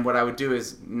 And what I would do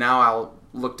is now I'll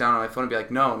look down on my phone and be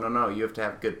like, no, you have to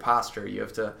have good posture. You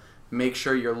have to make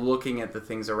sure you're looking at the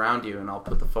things around you, and I'll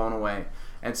put the phone away.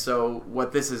 And so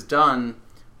what this has done,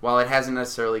 while it hasn't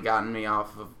necessarily gotten me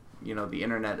off of, the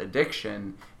internet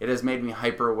addiction, it has made me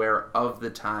hyper aware of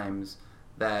the times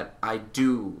that I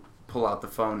do pull out the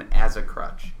phone as a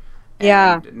crutch.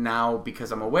 And now,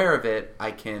 because I'm aware of it, I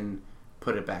can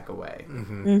put it back away.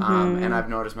 And I've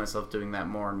noticed myself doing that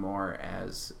more and more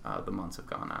as the months have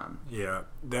gone on. Yeah,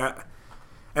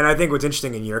 and I think what's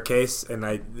interesting in your case,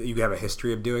 and you have a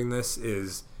history of doing this,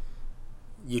 is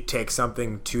you take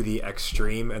something to the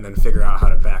extreme and then figure out how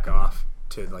to back off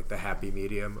to like the happy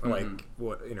medium. Like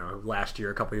last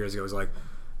year, a couple years ago, was like,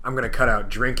 I'm going to cut out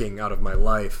drinking out of my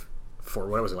life for,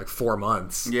 what was it, like 4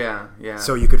 months. Yeah.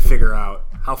 So you could figure out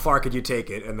how far could you take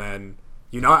it, and then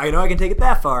I know I can take it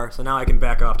that far, so now I can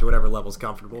back off to whatever level's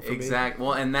comfortable for me. Exactly.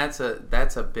 Well, and that's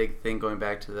a big thing, going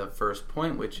back to the first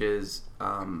point, which is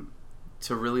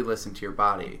to really listen to your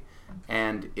body.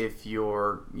 And if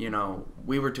you're,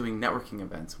 we were doing networking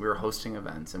events, we were hosting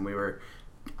events, and that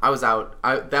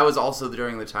was also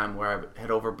during the time where I had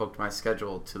overbooked my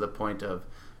schedule to the point of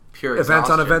pure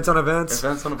exhaustion. Events on events.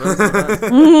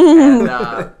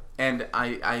 And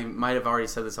I might have already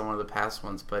said this on one of the past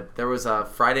ones, but there was a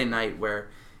Friday night where,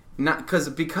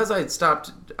 because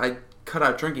I cut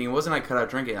out drinking. It wasn't I cut out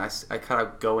drinking. I cut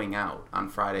out going out on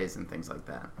Fridays and things like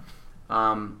that.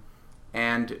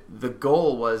 And the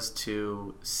goal was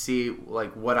to see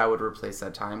like what I would replace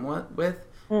that time with,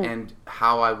 and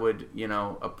how I would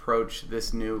approach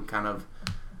this new kind of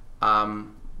I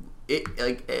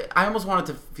almost wanted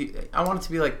to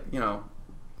be like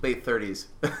late 30s.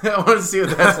 I wanted to see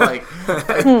what that's like.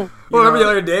 Remember the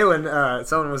other day when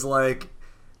someone was like,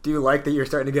 do you like that you're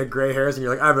starting to get gray hairs? And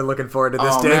you're like, I've been looking forward to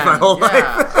this day my whole life.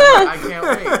 I can't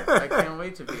wait. I can't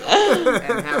wait to be old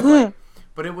and have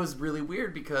but it was really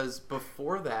weird, because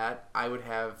before that I would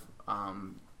have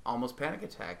almost panic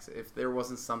attacks if there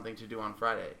wasn't something to do on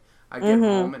Friday. I'd get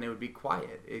home and it would be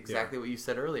quiet. Exactly what you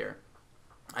said earlier.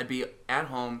 I'd be at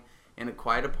home in a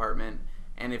quiet apartment,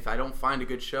 and if I don't find a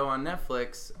good show on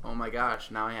Netflix, oh my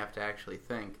gosh, now I have to actually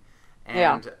think.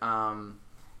 And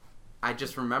I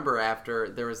just remember after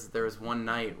there was one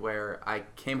night where I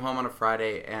came home on a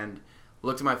Friday and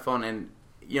looked at my phone, and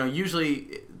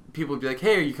usually people would be like,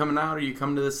 "Hey, are you coming out? Are you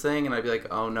coming to this thing?" And I'd be like,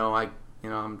 "Oh no,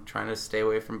 I'm trying to stay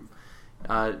away from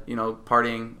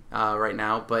partying right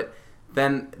now." But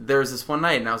then there was this one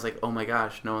night, and I was like, "Oh my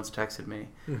gosh, no one's texted me,"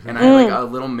 and I had like a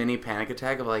little mini panic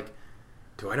attack of like,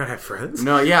 do I not have friends?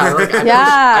 No, yeah, like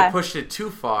I pushed it too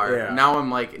far. Yeah. Now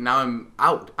I'm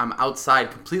out. I'm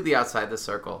outside, completely outside the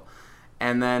circle.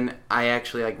 And then I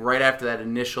actually, like, right after that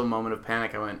initial moment of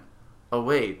panic, I went, "Oh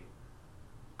wait,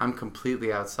 I'm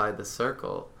completely outside the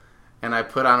circle." And I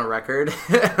put on a record,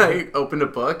 and I opened a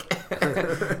book,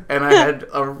 and I had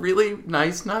a really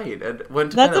nice night. And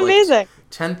went to bed at like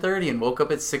 10:30 and woke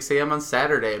up at 6 a.m. on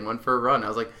Saturday and went for a run. I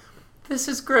was like, "This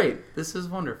is great. This is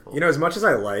wonderful." As much as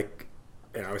I like,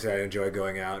 and obviously I enjoy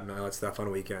going out and all that stuff on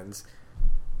weekends,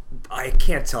 I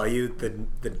can't tell you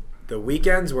the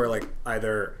weekends where like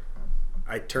either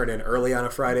I turn in early on a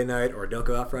Friday night or don't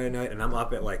go out Friday night, and I'm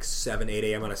up at like 7, 8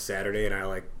 a.m. on a Saturday, and I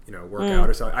like work out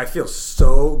or something. I feel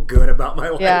so good about my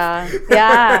life.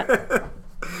 Yeah.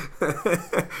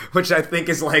 Which I think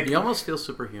is like, you almost feel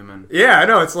superhuman. Yeah, I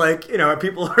know. It's like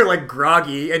people are like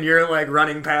groggy, and you're like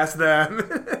running past them.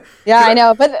 Yeah, I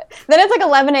know. But then it's like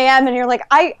 11 a.m. and you're like,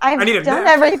 I've done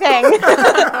everything.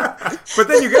 But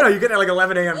then you get like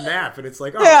 11 a.m. nap, and it's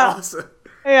like, oh, yeah. Awesome.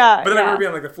 Yeah. But then I remember being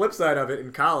on like the flip side of it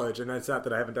in college, and it's not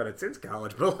that I haven't done it since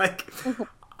college, but like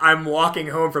I'm walking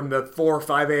home from the 4 or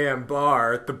 5 a.m.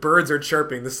 bar, the birds are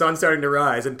chirping, the sun's starting to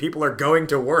rise, and people are going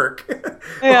to work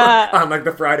on like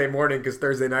the Friday morning, because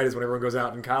Thursday night is when everyone goes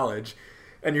out in college,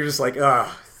 and you're just like,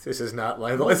 this is not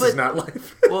life. This is not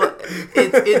life. Well,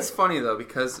 it's funny though,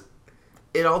 because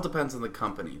it all depends on the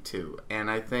company too. And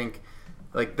I think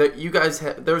like that you guys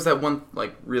there was that one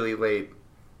like really late,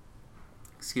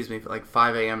 like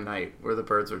 5 a.m. night where the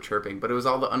birds were chirping, but it was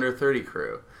all the under 30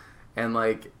 crew. And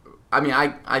like, I mean,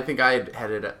 I think I had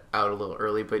headed out a little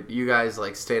early, but you guys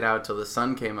like stayed out till the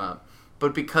sun came up.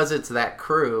 But because it's that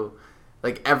crew,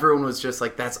 like everyone was just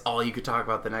like, that's all you could talk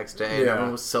about the next day. And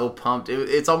everyone was so pumped.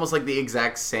 It's almost like the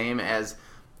exact same as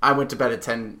I went to bed at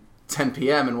 10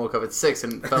 p.m. and woke up at 6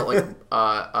 and felt like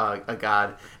a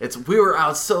god. We were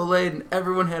out so late and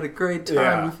everyone had a great time.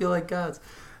 Yeah. We feel like gods.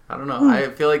 I don't know. I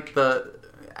feel like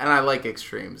and I like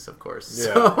extremes, of course.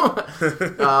 Yeah.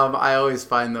 So I always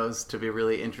find those to be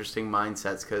really interesting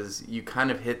mindsets because you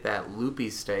kind of hit that loopy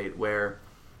state where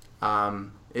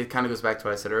it kind of goes back to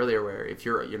what I said earlier, where if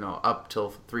you're up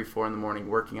till 3, 4 in the morning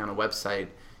working on a website,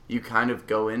 you kind of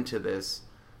go into this.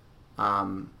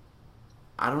 I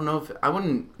don't know I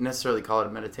wouldn't necessarily call it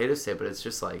a meditative state, but it's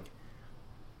just like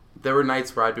there were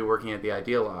nights where I'd be working at the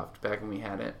Idea Loft back when we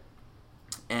had it,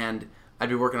 and I'd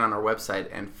be working on our website,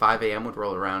 and 5 a.m. would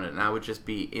roll around, and I would just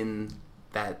be in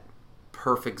that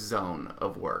perfect zone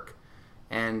of work.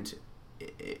 And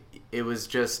it was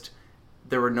just,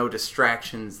 there were no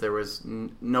distractions. There was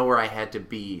nowhere I had to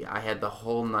be. I had the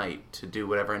whole night to do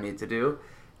whatever I needed to do.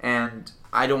 And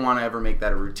I don't want to ever make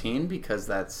that a routine because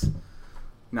that's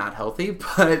not healthy.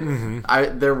 But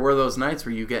there were those nights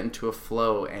where you get into a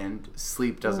flow and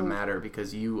sleep doesn't matter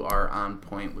because you are on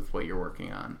point with what you're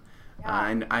working on.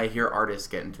 And I hear artists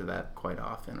get into that quite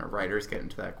often, or writers get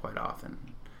into that quite often.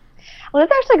 Well,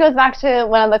 this actually goes back to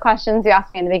one of the questions you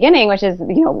asked me in the beginning, which is,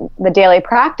 the daily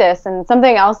practice. And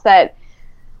something else that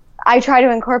I try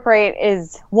to incorporate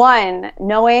is, one,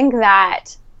 knowing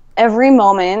that every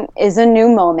moment is a new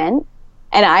moment,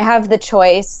 and I have the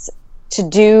choice to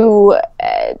do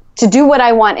what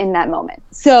I want in that moment.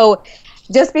 So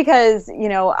just because,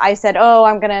 I said, oh,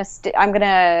 I'm going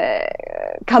to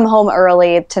come home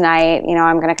early tonight,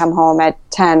 I'm going to come home at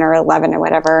 10 or 11 or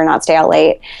whatever, not stay out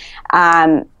late.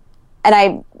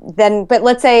 But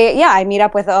let's say, I meet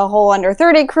up with a whole under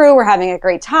 30 crew. We're having a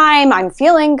great time. I'm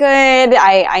feeling good.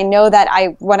 I know that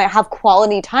I want to have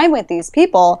quality time with these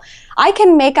people. I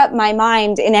can make up my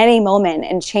mind in any moment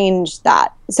and change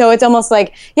that. So it's almost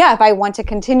like, if I want to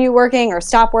continue working or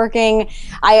stop working,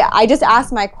 I just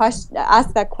ask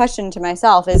that question to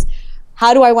myself is,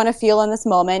 how do I want to feel in this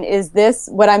moment? Is this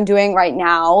what I'm doing right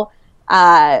now?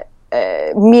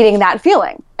 Meeting that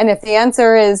feeling. And if the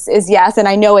answer is yes, and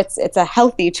I know it's a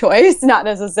healthy choice, not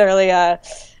necessarily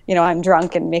I'm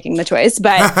drunk and making the choice,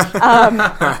 but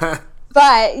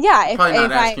if probably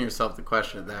not asking yourself the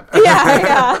question at that point.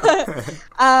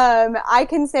 I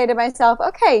can say to myself,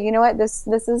 okay, you know what, this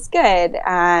is good,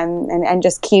 and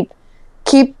just keep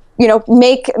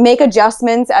make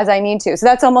adjustments as I need to. So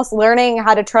that's almost learning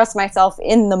how to trust myself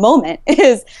in the moment.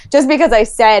 Is just because I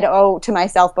said, to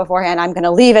myself beforehand, I'm going to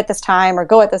leave at this time or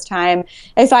go at this time.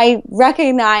 If I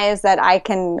recognize that I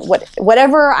can,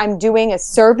 whatever I'm doing is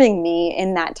serving me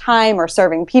in that time or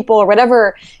serving people or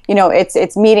whatever,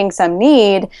 it's meeting some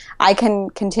need, I can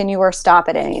continue or stop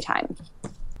at any time.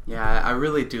 Yeah, I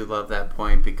really do love that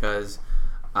point because,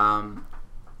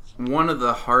 one of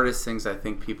the hardest things I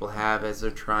think people have as they're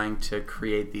trying to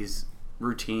create these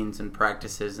routines and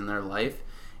practices in their life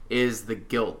is the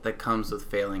guilt that comes with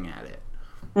failing at it.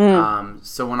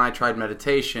 So when I tried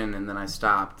meditation and then I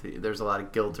stopped, there's a lot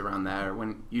of guilt around that. Or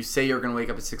when you say you're going to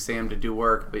wake up at 6 a.m. to do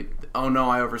work, but oh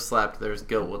no, I overslept, there's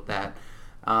guilt with that.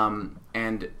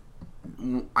 And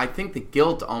I think the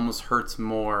guilt almost hurts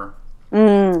more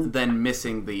than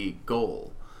missing the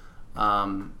goal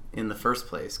in the first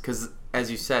place. Because as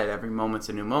you said, every moment's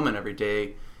a new moment. Every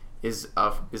day is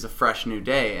a fresh new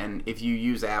day. And if you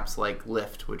use apps like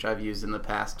Lyft, which I've used in the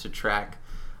past to track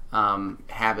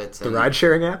habits. The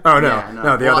ride-sharing app? Oh, no. Yeah,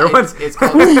 no, the other ones? It's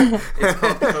called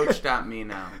Coach.me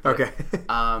now. Okay.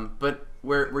 But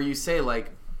where you say,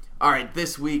 like, all right,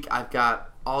 this week I've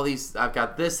got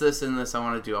this, and this I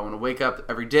want to do. I want to wake up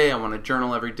every day. I want to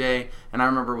journal every day. And I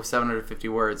remember with 750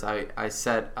 words, I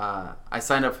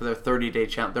signed up for their 30-day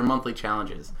challenge, their monthly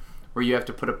challenges, where you have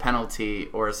to put a penalty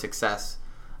or a success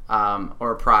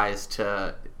or a prize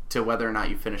to whether or not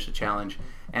you finish the challenge.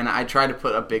 And I tried to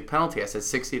put a big penalty. I said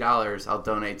 $60 I'll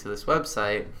donate to this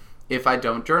website if I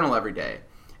don't journal every day.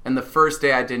 And the first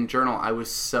day I didn't journal, I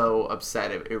was so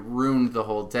upset. It ruined the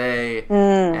whole day.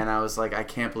 And I was like, I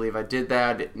can't believe I did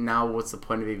that. Now what's the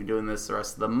point of even doing this the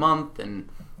rest of the month? And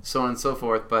so on and so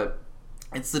forth. But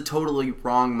it's the totally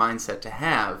wrong mindset to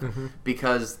have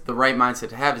because the right mindset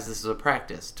to have is this is a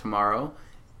practice. Tomorrow,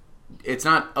 it's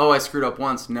not, I screwed up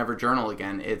once, never journal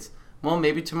again. It's, well,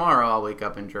 maybe tomorrow I'll wake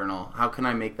up and journal. How can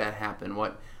I make that happen?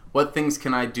 What what things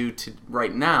can I do to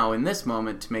right now in this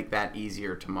moment to make that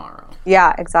easier tomorrow?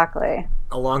 Yeah, exactly.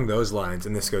 Along those lines,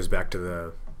 and this goes back to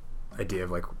the idea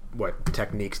of like what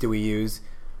techniques do we use.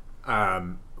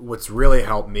 What's really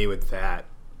helped me with that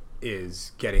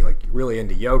is getting like really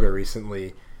into yoga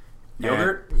recently.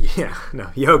 Yogurt?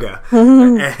 Yoga.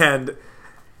 And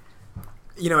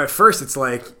you know, at first it's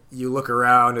like you look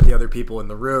around at the other people in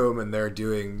the room and they're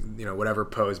doing, you know, whatever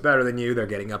pose better than you. They're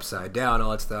getting upside down,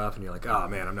 all that stuff, and you're like, oh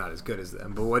man, I'm not as good as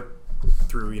them. But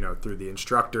through the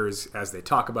instructors as they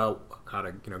talk about how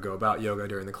to, you know, go about yoga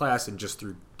during the class and just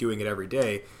through doing it every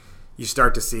day, you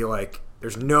start to see like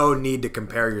there's no need to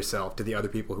compare yourself to the other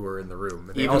people who are in the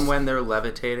room. Even when they're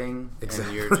levitating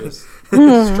Exactly. and you're just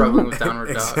struggling with downward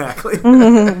dog. Exactly.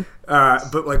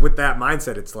 But like with that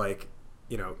mindset, it's like,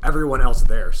 you know, everyone else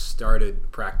there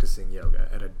started practicing yoga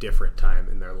at a different time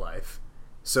in their life.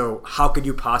 So how could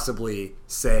you possibly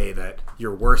say that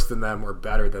you're worse than them or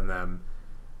better than them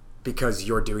because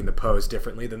you're doing the pose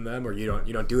differently than them, or you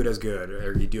don't do it as good,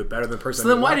 or you do it better than the person? So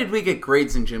then why did we get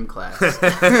grades in gym class?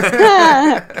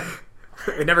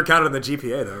 It never counted on the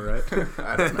GPA though, right?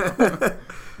 I don't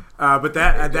know. But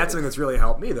that's something that's really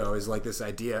helped me though, is like this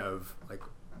idea of like,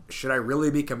 should I really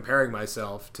be comparing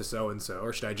myself to so-and-so,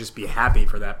 or should I just be happy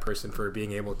for that person for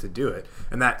being able to do it?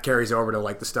 And that carries over to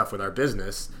like the stuff with our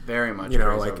business. Very much. You know,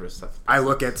 carries like over to stuff. I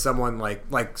look at someone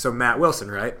like so Matt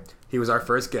Wilson, right? He was our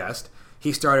first guest.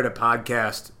 He started a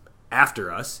podcast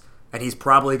after us, and he's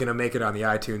probably going to make it on the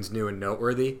iTunes New and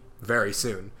Noteworthy very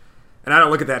soon. And I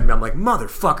don't look at that and I'm like,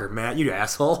 motherfucker, Matt, you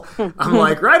asshole. I'm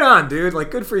like, right on, dude.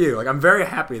 Like, good for you. Like, I'm very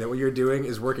happy that what you're doing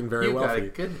is working very well for you. You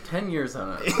got a good 10 years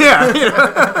on it. Yeah, you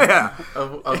know, yeah.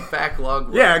 Of backlog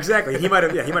work. Yeah, exactly. He might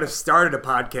have started a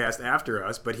podcast after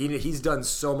us, but he's done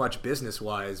so much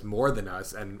business-wise more than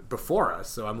us and before us.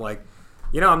 So I'm like,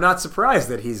 you know, I'm not surprised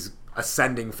that he's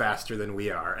ascending faster than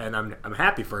we are, and I'm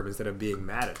happy for him instead of being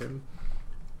mad at him.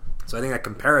 So I think that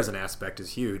comparison aspect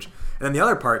is huge. And then the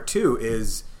other part too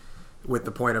is with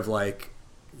the point of like,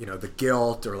 you know, the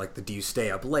guilt or like the do you stay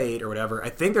up late or whatever. I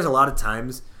think there's a lot of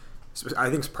times, I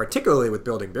think particularly with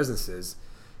building businesses,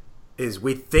 is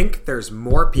we think there's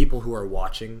more people who are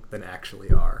watching than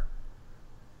actually are,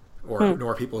 or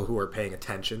more people who are paying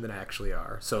attention than actually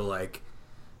are. So like,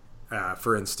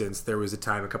 for instance, there was a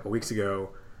time a couple weeks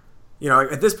ago, you know,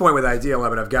 at this point with Idea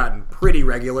Lemon, I've gotten pretty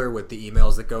regular with the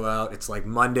emails that go out. It's like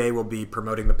Monday we'll be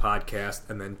promoting the podcast,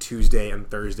 and then Tuesday and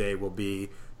Thursday will be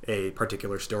a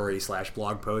particular story /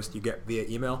 blog post you get via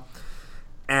email.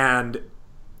 And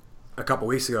a couple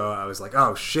weeks ago, I was like,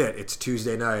 oh shit, it's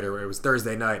Tuesday night, or it was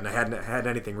Thursday night, and I hadn't had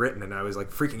anything written, and I was like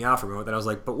freaking out for a moment. Then I was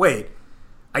like, but wait,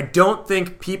 I don't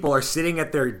think people are sitting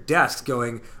at their desks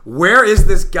going, where is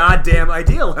this goddamn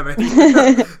Idea Lemon?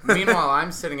 Meanwhile,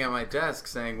 I'm sitting at my desk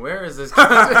saying, where is this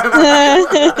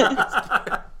goddamn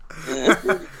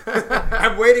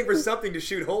I'm waiting for something to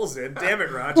shoot holes in. Damn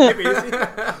it, Raj. Give me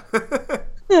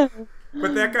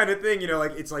But that kind of thing, you know,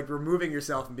 like it's like removing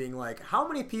yourself and being like, how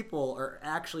many people are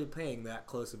actually paying that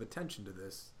close of attention to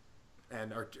this?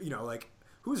 And are, you know, like,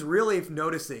 who's really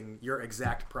noticing your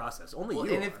exact process? Only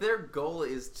you. And are. if their goal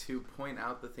is to point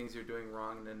out the things you're doing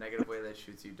wrong in a negative way that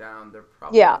shoots you down, they're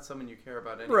probably not someone you care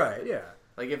about anyway. Right, yeah.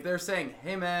 Like if they're saying,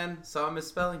 hey man, saw a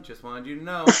misspelling, just wanted you to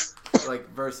know. Like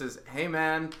versus, hey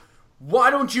man,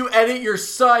 why don't you edit your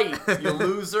site, you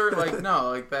loser? Like, no,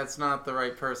 like that's not the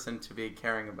right person to be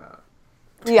caring about.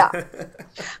 Yeah.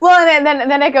 Well, and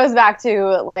then it goes back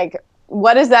to like,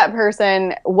 what is that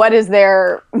person? What is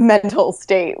their mental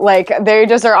state? Like they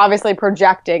just are obviously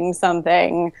projecting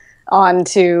something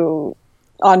onto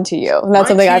you. And that's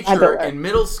something I've had to learn. In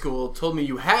middle school told me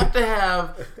you have to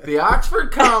have the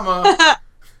Oxford comma.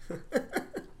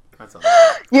 That's all.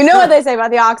 You know what they say about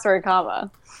the Oxford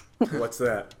comma. What's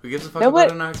that? Who gives a fuck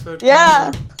about an Oxford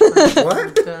Yeah.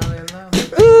 What?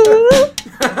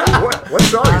 What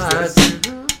song is this?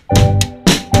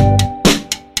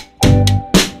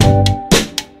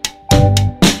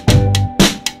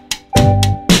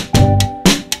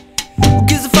 Who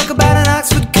gives a fuck about an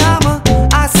Oxford comma?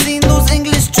 I seen those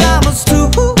English dramas too.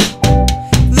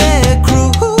 They're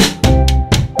cruel.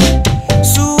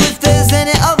 So if there's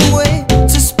any other way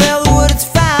to spell the word, it's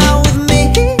fine with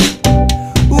me.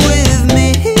 With me.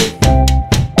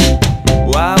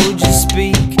 Why would you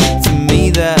speak to me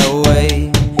that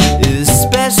way?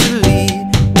 Especially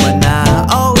when I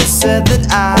always said that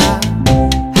I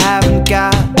haven't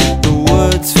got the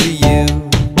words for you.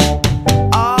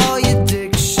 All your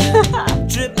diction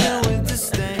dripping with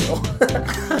disdain.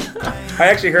 I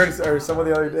actually heard someone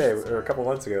the other day, or a couple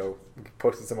months ago,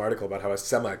 posted some article about how a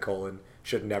semicolon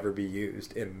should never be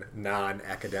used in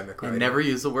non-academic writing. And never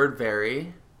use the word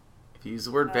very. If you use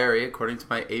the word very, according to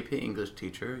my AP English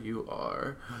teacher, you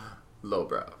are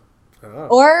lowbrow. Oh.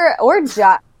 Or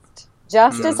just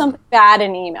as something bad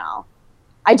in email.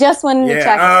 I just wanted to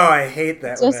check. Oh, I hate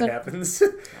that when that happens.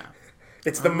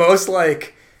 It's the most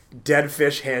like dead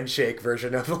fish handshake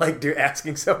version of like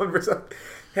asking someone for something.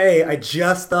 Hey, I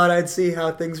just thought I'd see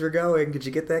how things were going. Did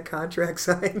you get that contract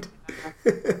signed?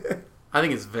 I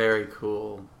think it's very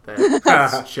cool that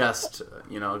it's just,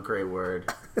 a great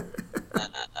word.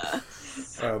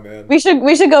 Oh man. We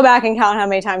should go back and count how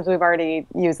many times we've already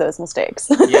used those mistakes.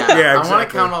 Yeah, exactly. I want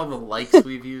to count all the likes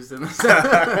we've used in this.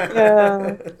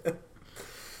 Yeah.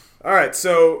 All right,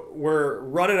 so we're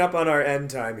running up on our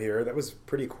end time here. That was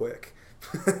pretty quick.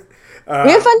 We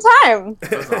had a fun time.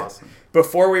 That was awesome.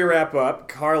 Before we wrap up,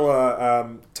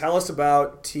 Carla, tell us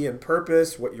about Tea and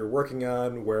Purpose, what you're working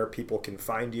on, where people can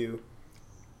find you.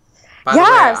 By the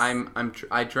way,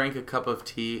 I drank a cup of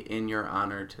tea in your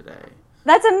honor today.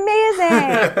 That's amazing.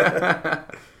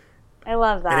 I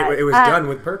love that. And it was done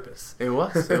with purpose. It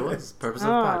was. Purpose of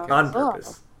the podcast. On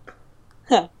purpose.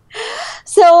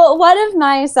 So one of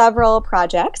my several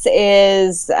projects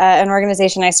is an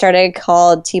organization I started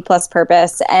called T Plus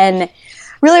Purpose. And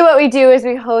really what we do is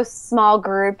we host small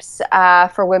groups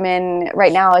for women.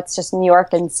 Right now it's just New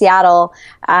York and Seattle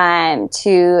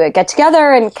to get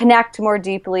together and connect more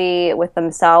deeply with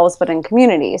themselves, but in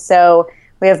community. So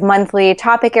we have monthly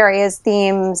topic areas,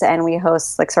 themes, and we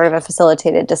host like sort of a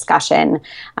facilitated discussion.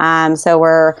 So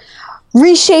we're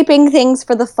reshaping things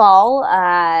for the fall,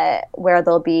 where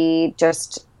there'll be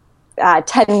just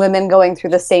 10 women going through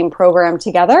the same program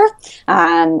together.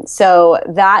 So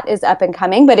that is up and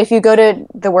coming. But if you go to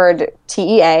the word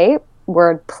TEA,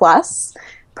 word plus,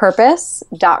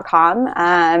 purpose.com,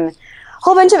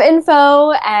 whole bunch of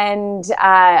info. And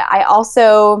I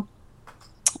also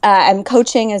am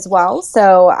coaching as well.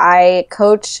 So I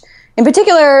coach, in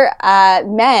particular,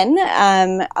 men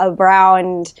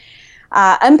around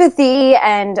empathy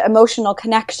and emotional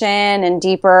connection and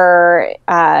deeper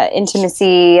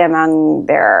intimacy among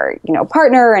their,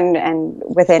 partner and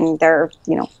within their,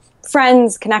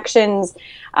 friends, connections,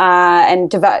 and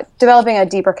developing a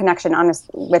deeper connection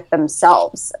with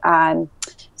themselves.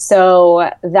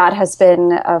 So that has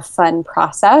been a fun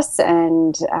process,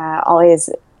 and always,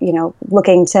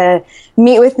 looking to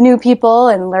meet with new people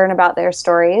and learn about their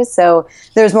stories. So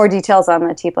there's more details on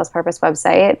the T Plus Purpose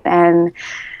website. And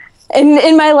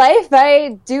in my life,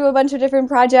 I do a bunch of different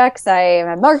projects. I am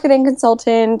a marketing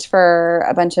consultant for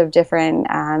a bunch of different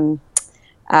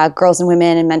girls and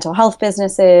women and mental health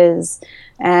businesses,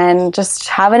 and just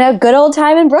having a good old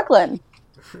time in Brooklyn.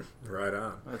 Right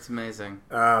on. That's amazing.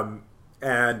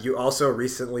 And you also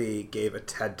recently gave a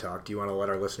TED Talk. Do you want to let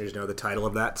our listeners know the title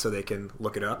of that so they can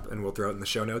look it up, and we'll throw it in the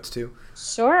show notes too?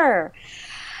 Sure.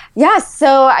 Yes,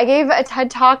 so I gave a TED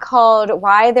Talk called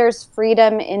Why There's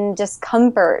Freedom in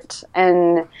Discomfort,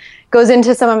 and goes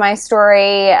into some of my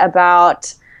story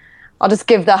about, I'll just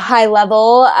give the high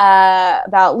level,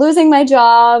 about losing my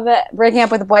job, breaking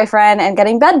up with a boyfriend, and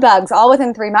getting bed bugs all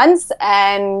within 3 months,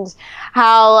 and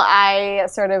how I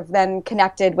sort of then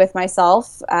connected with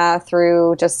myself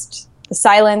through just the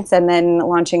silence, and then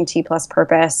launching T Plus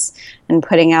Purpose and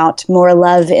putting out more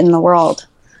love in the world.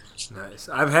 Nice.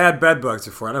 I've had bed bugs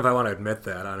before. I don't know if I want to admit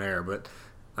that on air, but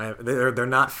they're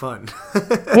not fun.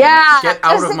 Yeah. Get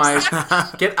out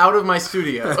of my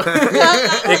studio.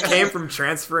 It came from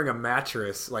transferring a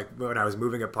mattress, like when I was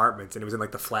moving apartments, and it was in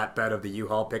like the flatbed of the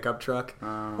U-Haul pickup truck.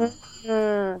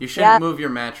 You shouldn't move your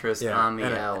mattress on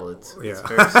the L. It's very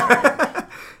strange.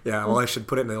 Yeah, well, I should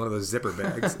put it in one of those zipper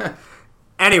bags.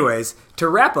 Anyways, to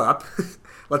wrap up,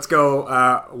 let's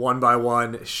go one by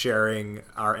one, sharing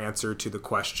our answer to the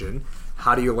question,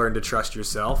 how do you learn to trust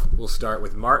yourself? We'll start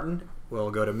with Martin.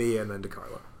 We'll go to me and then to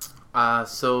Carla.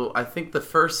 So I think the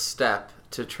first step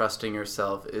to trusting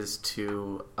yourself is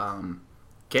to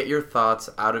get your thoughts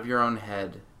out of your own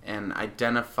head and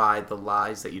identify the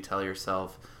lies that you tell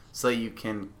yourself so that you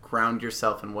can ground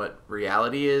yourself in what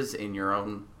reality is in your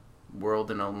own world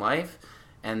and own life,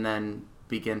 and then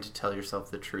begin to tell yourself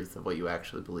the truth of what you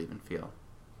actually believe and feel.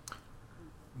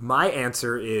 My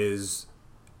answer is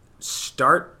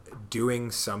start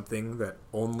doing something that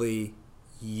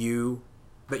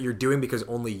you're doing because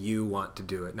only you want to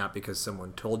do it, not because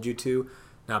someone told you to,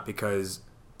 not because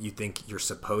you think you're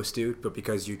supposed to, but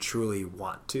because you truly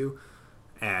want to.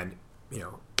 And,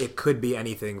 it could be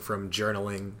anything from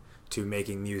journaling to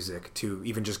making music to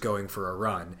even just going for a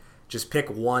run. Just pick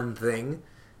one thing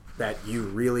that you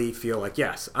really feel like,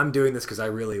 yes, I'm doing this because I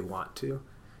really want to.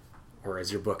 Or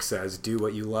as your book says, do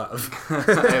what you love.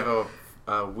 I have a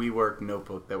WeWork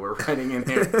notebook that we're writing in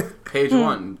here. Page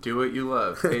 1, do what you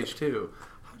love. Page 2,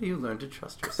 how do you learn to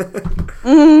trust yourself?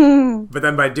 But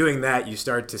then by doing that, you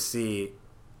start to see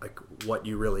like what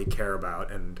you really care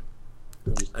about, and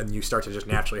you start to just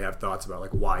naturally have thoughts about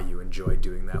like why you enjoy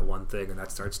doing that one thing, and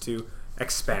that starts to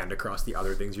expand across the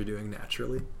other things you're doing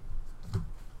naturally.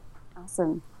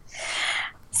 Awesome.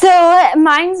 So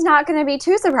mine's not going to be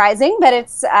too surprising, but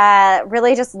it's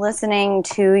really just listening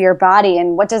to your body.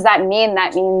 And what does that mean?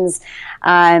 That means,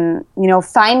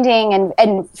 finding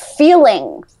and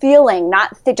feeling,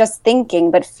 not just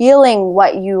thinking, but feeling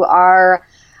what you are,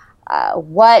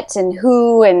 what and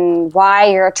who and why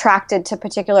you're attracted to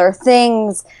particular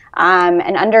things,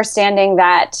 and understanding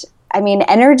that,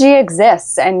 energy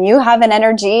exists and you have an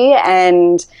energy,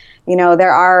 and,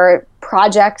 there are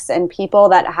projects and people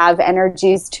that have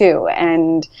energies too.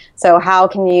 And so how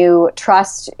can you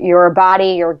trust your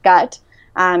body, your gut,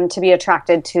 to be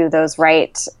attracted to those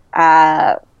right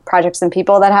projects and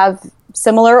people that have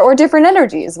similar or different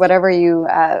energies, whatever you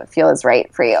feel is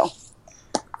right for you.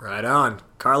 Right on.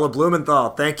 Carla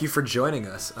Blumenthal, thank you for joining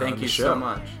us. Thank you so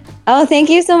much. Oh, thank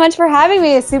you so much for having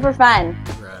me. It's super fun.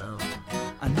 Right on.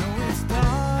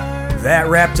 That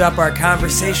wrapped up our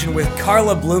conversation with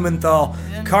Carla Blumenthal.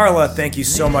 Carla, thank you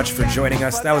so much for joining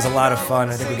us. That was a lot of fun.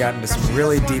 I think we got into some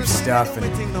really deep stuff, and I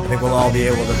think we'll all be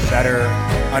able to better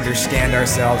understand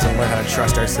ourselves and learn how to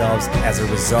trust ourselves as a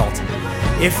result.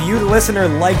 If you, the listener,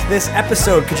 liked this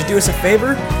episode, could you do us a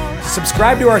favor?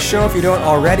 Subscribe to our show if you don't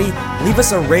already. Leave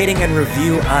us a rating and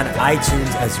review on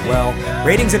iTunes as well.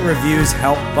 Ratings and reviews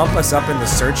help bump us up in the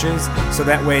searches, so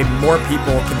that way more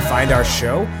people can find our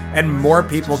show and more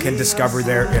people can discover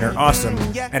their inner awesome.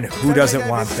 And who doesn't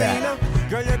want that?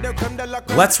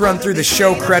 Let's run through the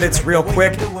show credits real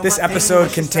quick. This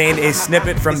episode contained a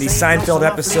snippet from the Seinfeld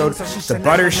episode, The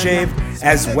Butter Shave,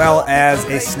 as well as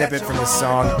a snippet from the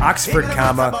song Oxford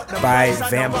Comma by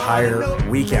Vampire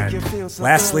Weekend.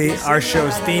 Lastly, our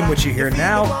show's theme, which you hear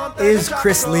now, is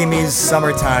Chris Leamy's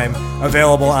Summertime,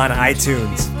 available on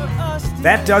iTunes.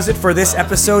 That does it for this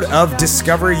episode of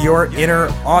Discover Your Inner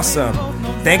Awesome.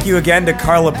 Thank you again to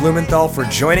Carla Blumenthal for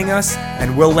joining us,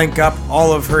 and we'll link up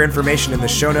all of her information in the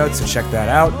show notes, so check that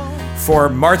out. For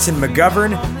Martin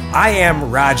McGovern, I am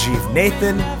Rajiv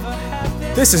Nathan.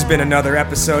 This has been another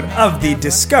episode of the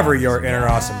Discover Your Inner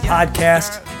Awesome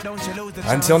podcast.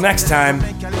 Until next time,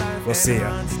 we'll see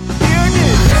ya.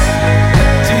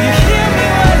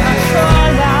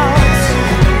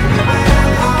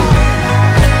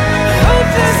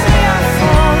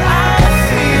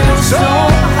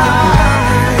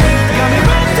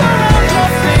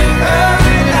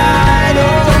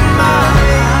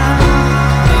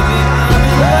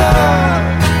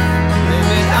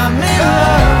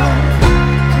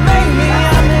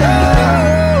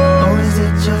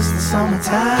 Just the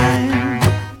summertime.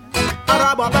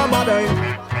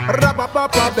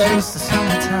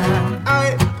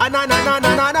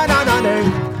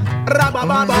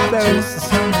 Just the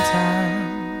summertime.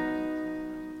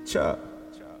 Sure.